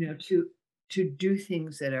 to do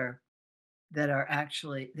things that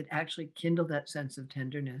actually kindle that sense of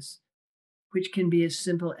tenderness, which can be as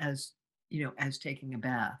simple as as taking a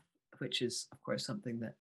bath, which is of course something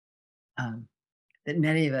that that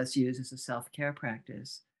many of us use as a self-care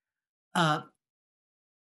practice. I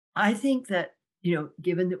think that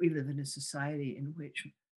given that we live in a society in which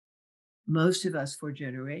most of us for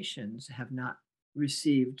generations have not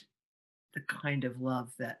received the kind of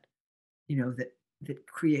love that that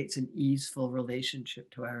creates an easeful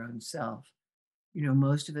relationship to our own self. You know,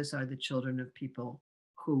 most of us are the children of people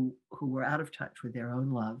who were out of touch with their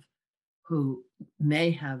own love, who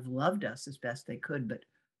may have loved us as best they could, but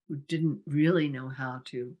who didn't really know how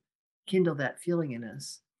to kindle that feeling in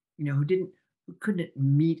us, you know, who couldn't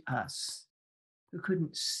meet us, who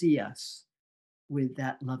couldn't see us with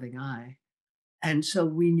that loving eye. And so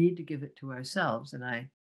we need to give it to ourselves. And I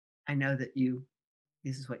know that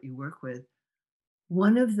this is what you work with.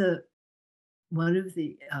 One of the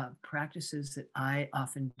practices that I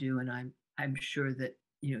often do, and I'm sure that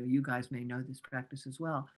you guys may know this practice as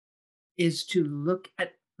well, is to look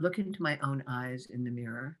into my own eyes in the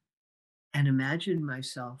mirror and imagine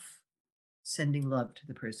myself sending love to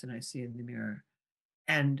the person I see in the mirror.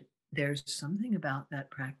 And there's something about that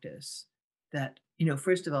practice that,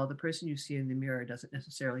 first of all, the person you see in the mirror doesn't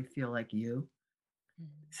necessarily feel like you.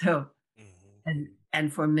 So,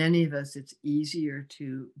 and for many of us, it's easier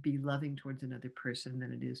to be loving towards another person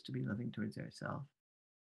than it is to be loving towards ourselves.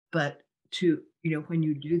 But when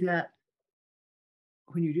you do that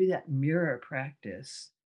mirror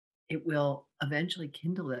practice, it will eventually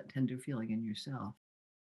kindle that tender feeling in yourself.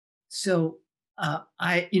 So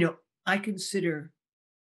I consider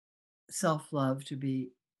self-love to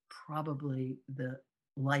be probably the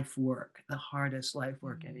life work, the hardest life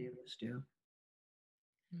work any of us do.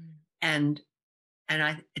 And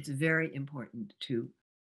it's very important to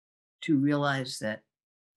realize that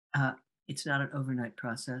it's not an overnight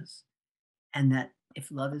process, and that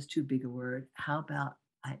if love is too big a word, how about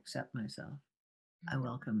I accept myself? I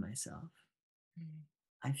welcome myself.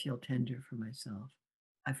 I feel tender for myself.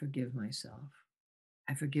 I forgive myself.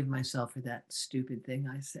 I forgive myself for that stupid thing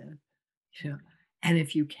I said. And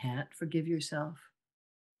if you can't forgive yourself,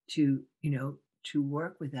 to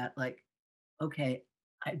work with that, like, okay,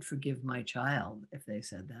 I'd forgive my child if they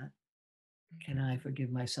said that. Can I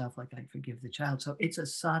forgive myself like I'd forgive the child? So it's a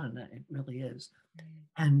sadhana, it really is.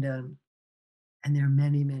 And there are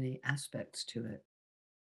many, many aspects to it.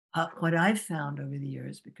 What I've found over the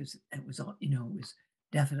years, because it was all, it was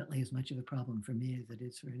definitely as much of a problem for me as it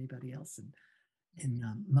is for anybody else in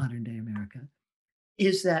modern day America,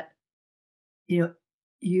 is that, you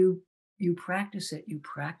practice it, you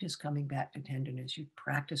practice coming back to tenderness, you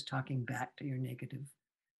practice talking back to your negative,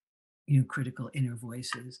 critical inner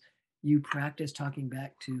voices, you practice talking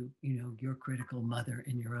back to, your critical mother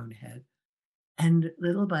in your own head. And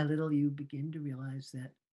little by little, you begin to realize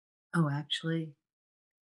that, oh, actually,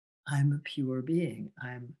 I'm a pure being.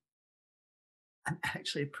 I'm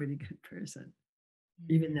actually a pretty good person.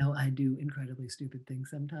 Even though I do incredibly stupid things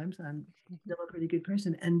sometimes, I'm still a pretty good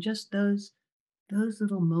person. And just those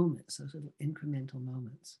little moments, those little incremental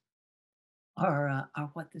moments are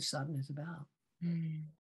what this sadhana is about.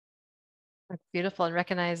 That's beautiful. And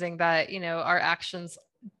recognizing that, our actions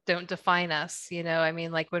don't define us,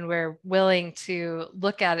 like when we're willing to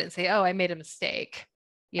look at it and say, oh, I made a mistake,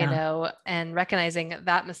 and recognizing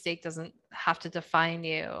that mistake doesn't have to define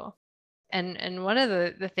you. And one of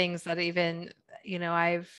the things that even,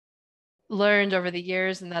 I've learned over the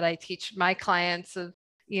years and that I teach my clients of,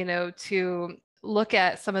 to look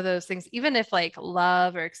at some of those things, even if like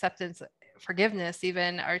love or acceptance, forgiveness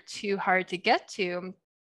even are too hard to get to,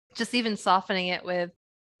 just even softening it with,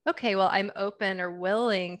 okay, well, I'm open or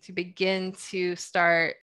willing to begin to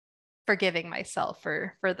start forgiving myself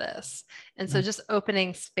for this. And so just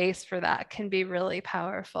opening space for that can be really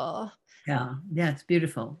powerful. Yeah, it's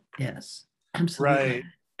beautiful. Yes, absolutely. Right.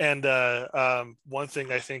 And one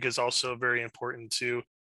thing I think is also very important too.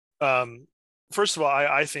 First of all,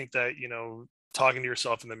 I think that, talking to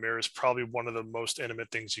yourself in the mirror is probably one of the most intimate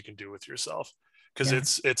things you can do with yourself, because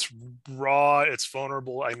it's raw, it's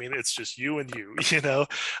vulnerable. I mean, it's just you and you,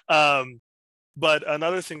 But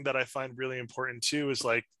another thing that I find really important too is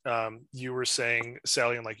like you were saying,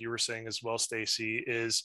 Sally, and like you were saying as well, Stacy,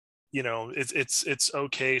 is, it's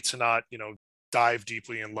okay to not, dive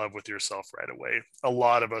deeply in love with yourself right away. A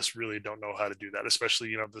lot of us really don't know how to do that,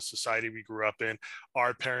 especially, the society we grew up in.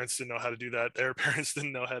 Our parents didn't know how to do that. Their parents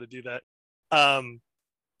didn't know how to do that.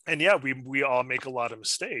 And yeah, we all make a lot of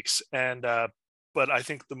mistakes. And but I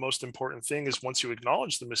think the most important thing is once you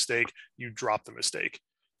acknowledge the mistake, you drop the mistake.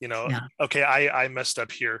 Okay, I messed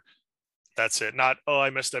up here. That's it. Not, oh, I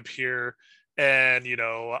messed up here, and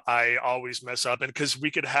I always mess up. And because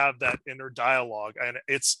we could have that inner dialogue and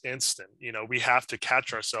it's instant, we have to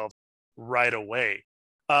catch ourselves right away.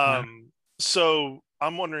 So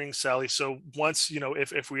I'm wondering, Sally, so once,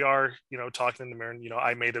 if we are, talking in the mirror and,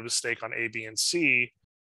 I made a mistake on A, B, and C,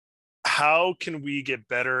 how can we get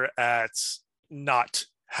better at not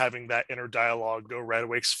having that inner dialogue go right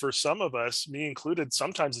away? 'Cause for some of us, me included,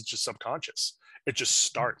 sometimes it's just subconscious. it just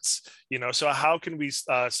starts, so how can we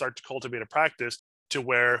start to cultivate a practice to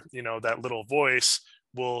where, that little voice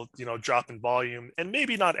will, drop in volume and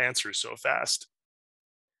maybe not answer so fast?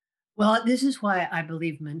 Well, this is why I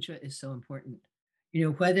believe mantra is so important.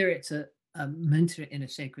 Whether it's a mantra in a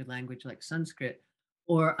sacred language like Sanskrit,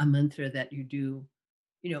 or a mantra that you do,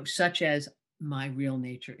 such as my real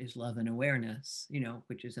nature is love and awareness,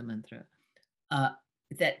 which is a mantra,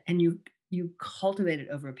 and you cultivate it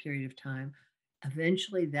over a period of time,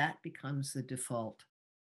 eventually that becomes the default.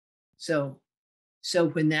 So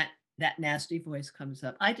when that nasty voice comes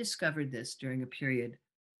up, I discovered this during a period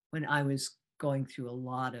when I was going through a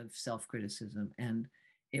lot of self-criticism. And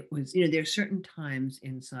it was, there are certain times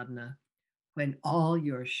in sadhana when all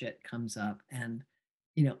your shit comes up, and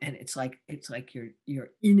and it's like you're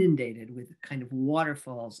inundated with kind of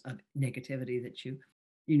waterfalls of negativity that you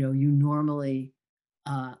normally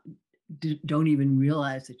don't even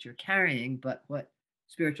realize that you're carrying. But what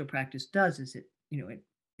spiritual practice does is it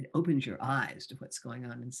opens your eyes to what's going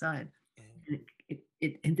on inside. And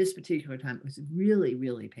it in this particular time, it was really,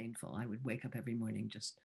 really painful. I would wake up every morning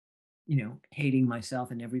just, hating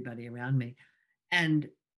myself and everybody around me. And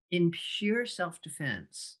in pure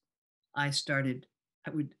self-defense, I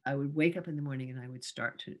would wake up in the morning and I would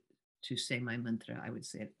start to say my mantra. I would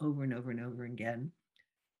say it over and over and over again,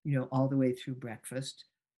 all the way through breakfast,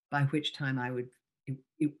 by which time I would,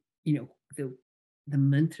 the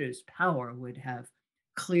mantra's power would have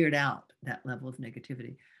cleared out that level of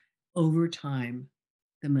negativity. Over time,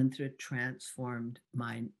 the mantra transformed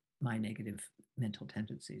my negative mental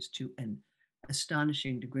tendencies to an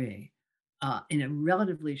astonishing degree in a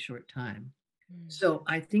relatively short time. So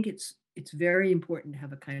I think it's very important to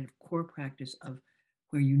have a kind of core practice of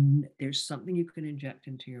where there's something you can inject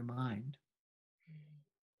into your mind,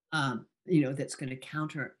 that's going to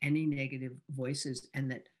counter any negative voices,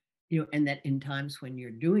 and that in times when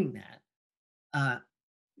you're doing that,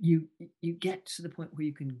 you get to the point where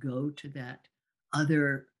you can go to that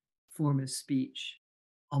other form of speech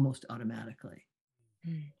almost automatically.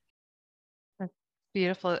 That's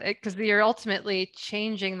beautiful, because you're ultimately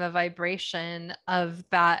changing the vibration of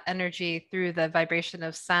that energy through the vibration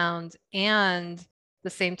of sound, and at the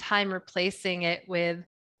same time replacing it with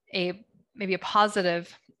maybe a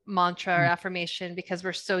positive mantra or affirmation, because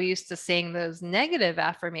we're so used to saying those negative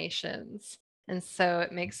affirmations. And so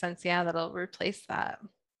it makes sense, that it'll replace that.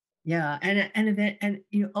 Yeah, and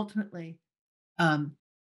ultimately,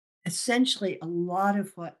 essentially, a lot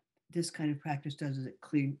of what this kind of practice does is it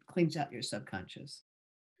cleans out your subconscious,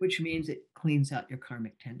 which means it cleans out your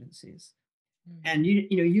karmic tendencies. And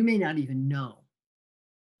you may not even know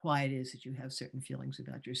why it is that you have certain feelings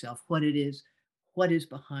about yourself, what is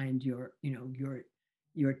behind your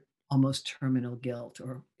almost terminal guilt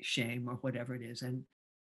or shame or whatever it is.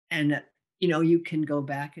 And you can go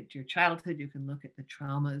back at your childhood, you can look at the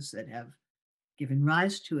traumas that have given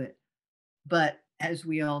rise to it. But as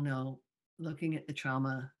we all know, looking at the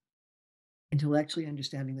trauma, intellectually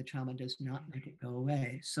understanding the trauma does not make it go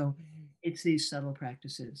away. So it's these subtle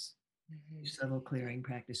practices, subtle clearing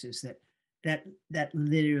practices that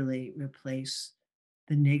literally replace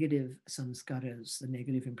the negative samskaras, the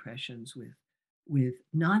negative impressions, with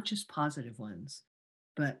not just positive ones,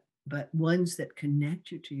 but ones that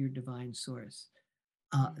connect you to your divine source.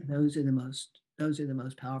 Those are the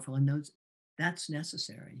most powerful, and that's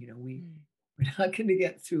necessary. We're not going to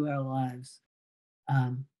get through our lives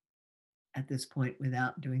at this point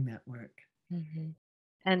without doing that work.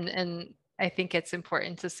 And I think it's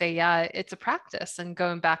important to say, it's a practice, and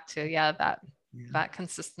going back to that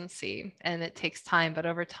consistency, and it takes time, but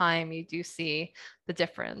over time you do see the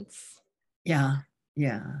difference. Yeah.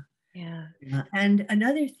 And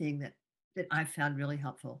another thing that I found really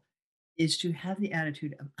helpful is to have the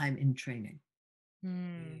attitude of I'm in training.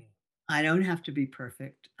 I don't have to be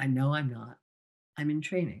perfect. I know I'm not. I'm in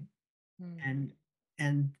training. And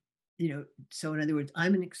so in other words,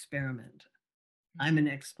 I'm an experiment. I'm an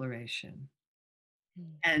exploration.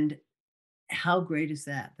 And how great is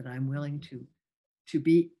that I'm willing to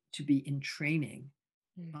be in training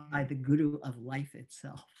by the guru of life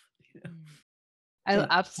itself. I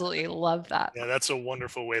absolutely love that. Yeah, that's a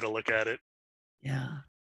wonderful way to look at it. Yeah.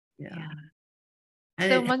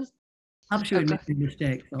 And so it helps you admit your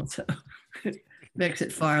mistakes also. Makes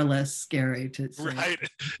it far less scary to say. Right.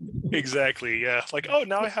 Exactly. Yeah. Like, oh,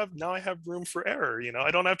 now I have room for error.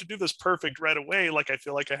 I don't have to do this perfect right away. Like, I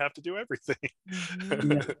feel like I have to do everything.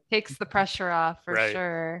 Takes the pressure off for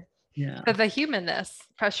sure. Yeah. But the humanness,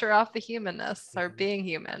 pressure off the humanness, or being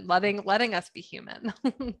human, letting us be human.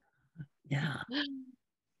 Yeah.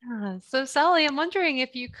 So Sally, I'm wondering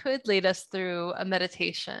if you could lead us through a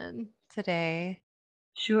meditation today?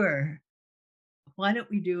 Sure. Why don't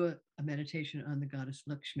we do a meditation on the goddess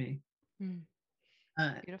Lakshmi?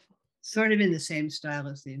 Beautiful. Sort of in the same style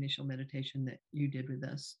as the initial meditation that you did with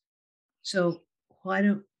us. So why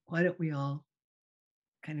don't we all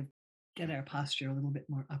kind of get our posture a little bit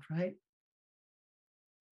more upright?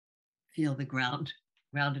 Feel the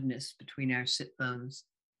groundedness between our sit bones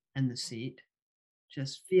and the seat.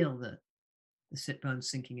 Just feel the sit bones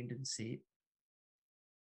sinking into the seat.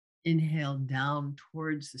 Inhale down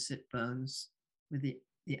towards the sit bones with the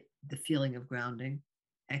feeling of grounding.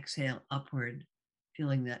 Exhale upward,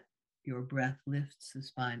 feeling that your breath lifts the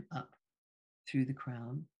spine up through the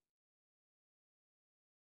crown.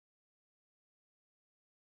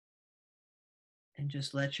 And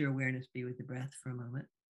just let your awareness be with the breath for a moment,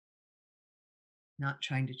 not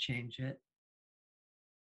trying to change it.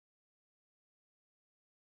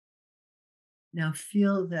 Now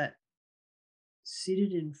feel that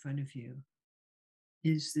seated in front of you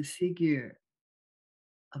is the figure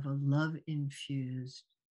of a love-infused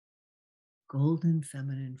golden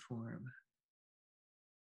feminine form.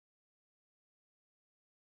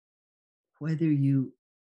 Whether you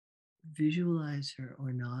visualize her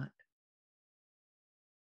or not,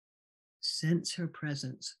 sense her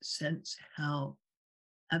presence, sense how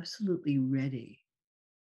absolutely ready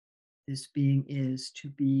this being is to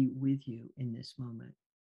be with you in this moment.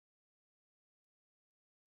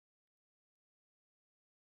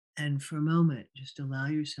 And for a moment, just allow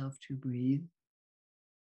yourself to breathe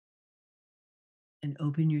and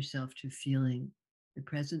open yourself to feeling the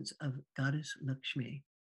presence of Goddess Lakshmi,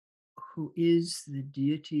 who is the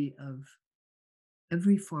deity of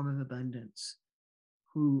every form of abundance,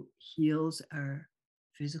 who heals our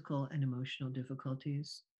physical and emotional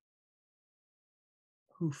difficulties,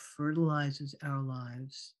 who fertilizes our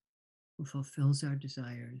lives, who fulfills our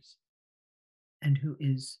desires, and who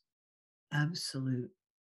is absolute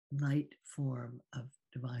light form of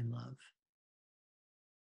divine love.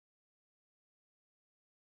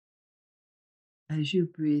 As you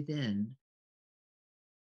breathe in,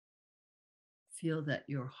 feel that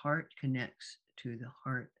your heart connects to the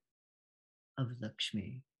heart of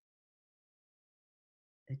Lakshmi,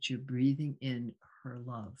 that you're breathing in her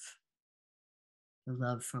love, the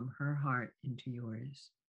love from her heart into yours.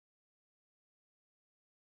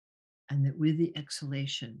 And that with the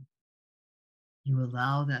exhalation, you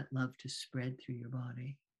allow that love to spread through your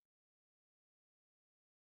body.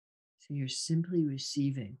 So you're simply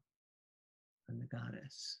receiving from the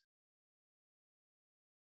goddess.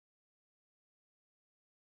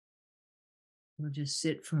 We'll just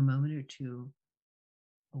sit for a moment or two,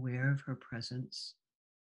 aware of her presence,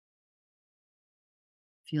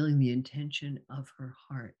 feeling the intention of her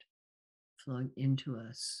heart flowing into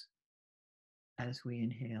us as we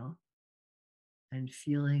inhale, and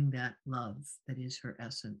feeling that love that is her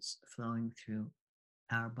essence flowing through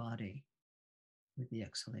our body with the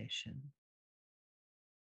exhalation.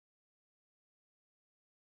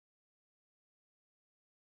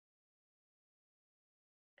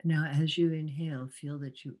 Now, as you inhale, feel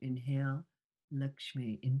that you inhale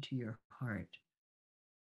Lakshmi into your heart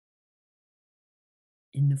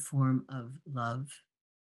in the form of love,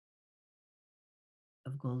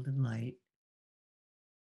 of golden light,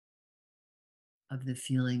 of the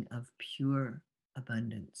feeling of pure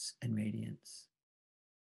abundance and radiance.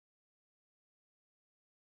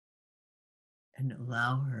 And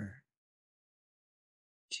allow her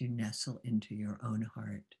to nestle into your own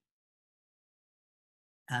heart,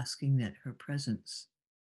 asking that her presence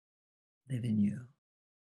live in you.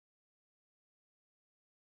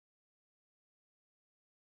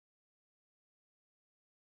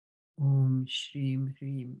 Om Shrim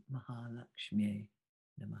Hrim Mahalakshmi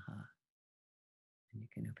Namaha. And you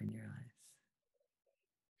can open your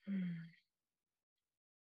eyes.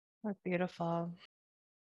 That's beautiful.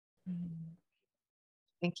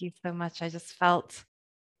 Thank you so much. I just felt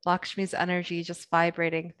Lakshmi's energy just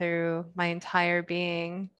vibrating through my entire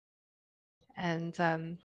being. And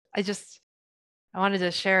I wanted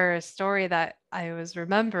to share a story that I was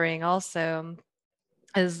remembering also,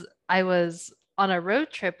 as I was on a road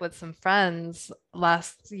trip with some friends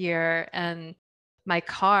last year, and my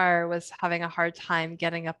car was having a hard time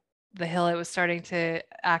getting up the hill. It was starting to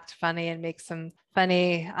act funny and make some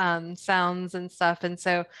funny sounds and stuff. And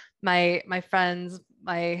so my friends,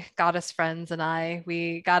 my goddess friends and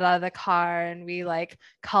we got out of the car and we like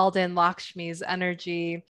called in Lakshmi's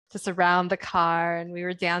energy to surround the car, and we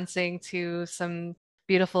were dancing to some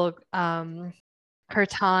beautiful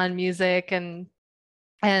kirtan music,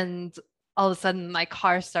 and all of a sudden my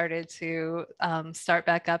car started to start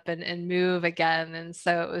back up and move again. And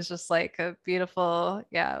so it was just like a beautiful,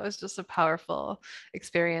 it was just a powerful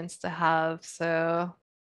experience to have. So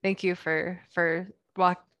thank you for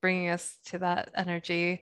bringing us to that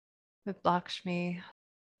energy with Lakshmi.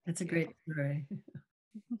 That's a great story.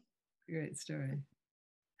 Great story.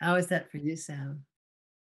 How is that for you, Sam?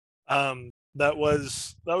 That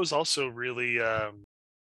was also really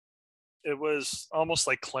it was almost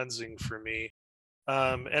like cleansing for me.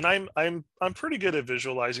 And I'm pretty good at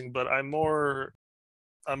visualizing, but I'm more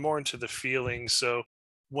into the feeling. So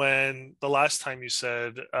when the last time you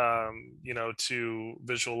said to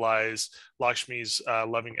visualize Lakshmi's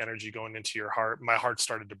loving energy going into your heart, my heart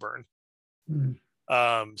started to burn.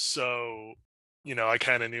 So I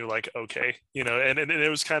kind of knew, like, okay, and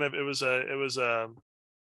it was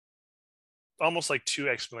almost like two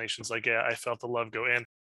explanations. Like, yeah, I felt the love go in,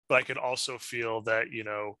 but I could also feel that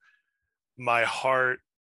my heart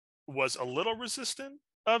was a little resistant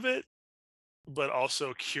of it, but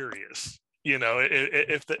also curious,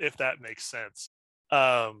 if that makes sense.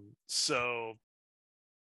 So,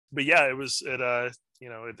 but yeah,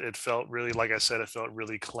 it felt really, like I said, it felt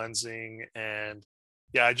really cleansing. And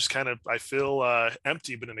yeah, I feel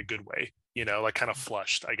empty, but in a good way, like kind of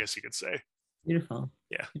flushed, I guess you could say. Beautiful.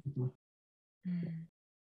 Yeah.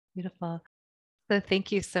 Beautiful. So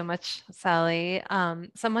thank you so much, Sally.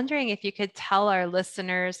 So I'm wondering if you could tell our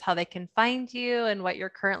listeners how they can find you and what you're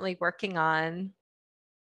currently working on.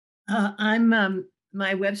 My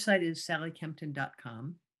website is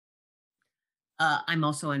sallykempton.com. I'm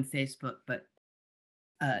also on Facebook, but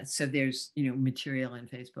so there's material on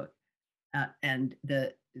Facebook, and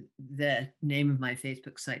the name of my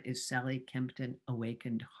Facebook site is Sally Kempton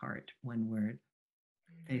Awakened Heart, one word.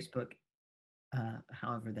 Facebook,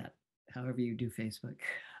 however you do Facebook.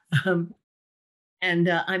 And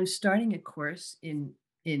I'm starting a course in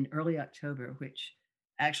early October, which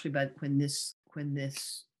actually, but when this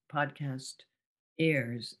podcast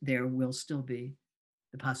airs, there will still be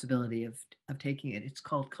the possibility of taking it. It's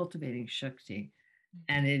called Cultivating Shakti.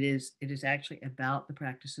 And it is actually about the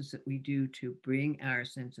practices that we do to bring our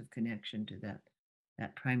sense of connection to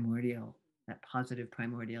that positive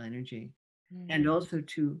primordial energy, and also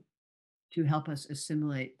to help us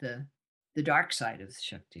assimilate the dark side of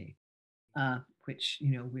Shakti, which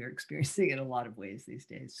we're experiencing in a lot of ways these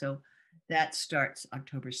days. So that starts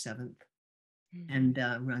October 7th and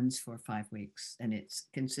runs for 5 weeks, and it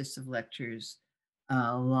consists of lectures,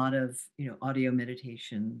 a lot of audio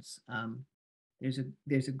meditations.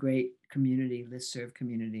 There's a great community, listserv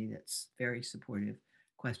community that's very supportive,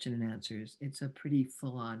 question and answers. It's a pretty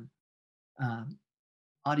full-on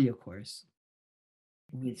audio course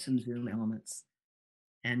with some Zoom elements.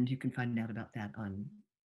 And you can find out about that on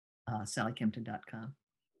sallykempton.com.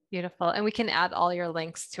 Beautiful. And we can add all your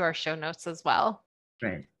links to our show notes as well.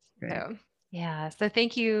 Right. So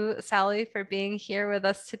thank you, Sally, for being here with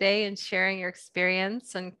us today and sharing your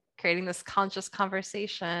experience and creating this conscious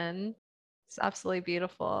conversation. It's absolutely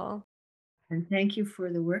beautiful. And thank you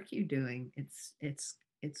for the work you're doing. It's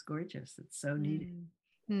gorgeous. It's so needed.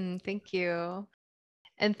 Thank you.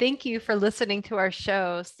 And thank you for listening to our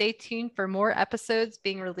show. Stay tuned for more episodes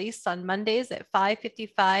being released on Mondays at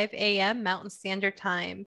 5:55 a.m. Mountain Standard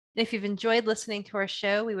Time. And if you've enjoyed listening to our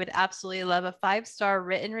show, we would absolutely love a 5-star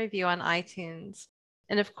written review on iTunes.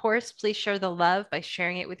 And of course, please share the love by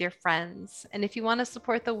sharing it with your friends. And if you want to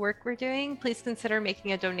support the work we're doing, please consider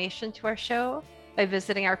making a donation to our show by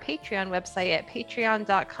visiting our Patreon website at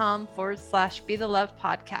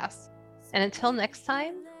patreon.com/BeTheLovePodcast. And until next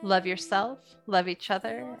time, love yourself, love each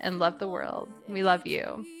other, and love the world. We love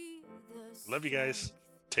you. Love you guys.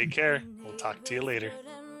 Take care. We'll talk to you later.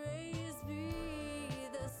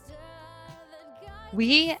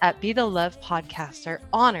 We at Be the Love Podcast are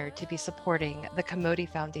honored to be supporting the Commodity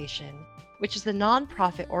Foundation, which is a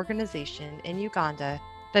nonprofit organization in Uganda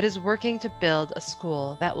that is working to build a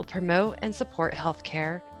school that will promote and support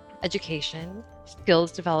healthcare, education,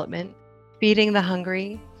 skills development, feeding the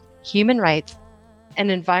hungry, human rights, and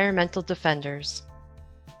environmental defenders.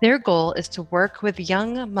 Their goal is to work with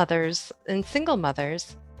young mothers and single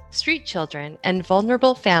mothers, street children, and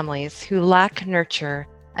vulnerable families who lack nurture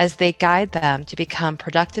as they guide them to become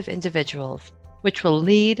productive individuals, which will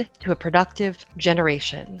lead to a productive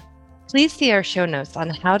generation. Please see our show notes on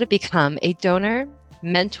how to become a donor,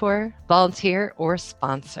 mentor, volunteer, or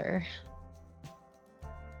sponsor.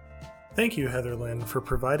 Thank you, Heather Lynn, for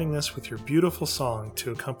providing us with your beautiful song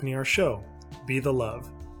to accompany our show, Be the Love.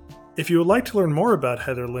 If you would like to learn more about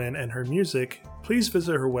Heather Lynn and her music, please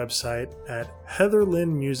visit her website at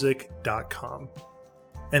heatherlynnmusic.com.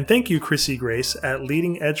 And thank you, Chrissy Grace at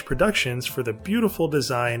Leading Edge Productions for the beautiful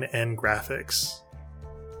design and graphics.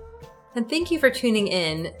 And thank you for tuning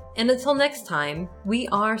in. And until next time, we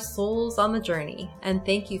are Souls on the Journey. And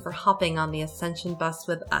thank you for hopping on the Ascension bus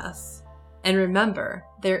with us. And remember,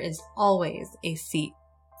 there is always a seat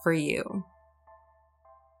for you.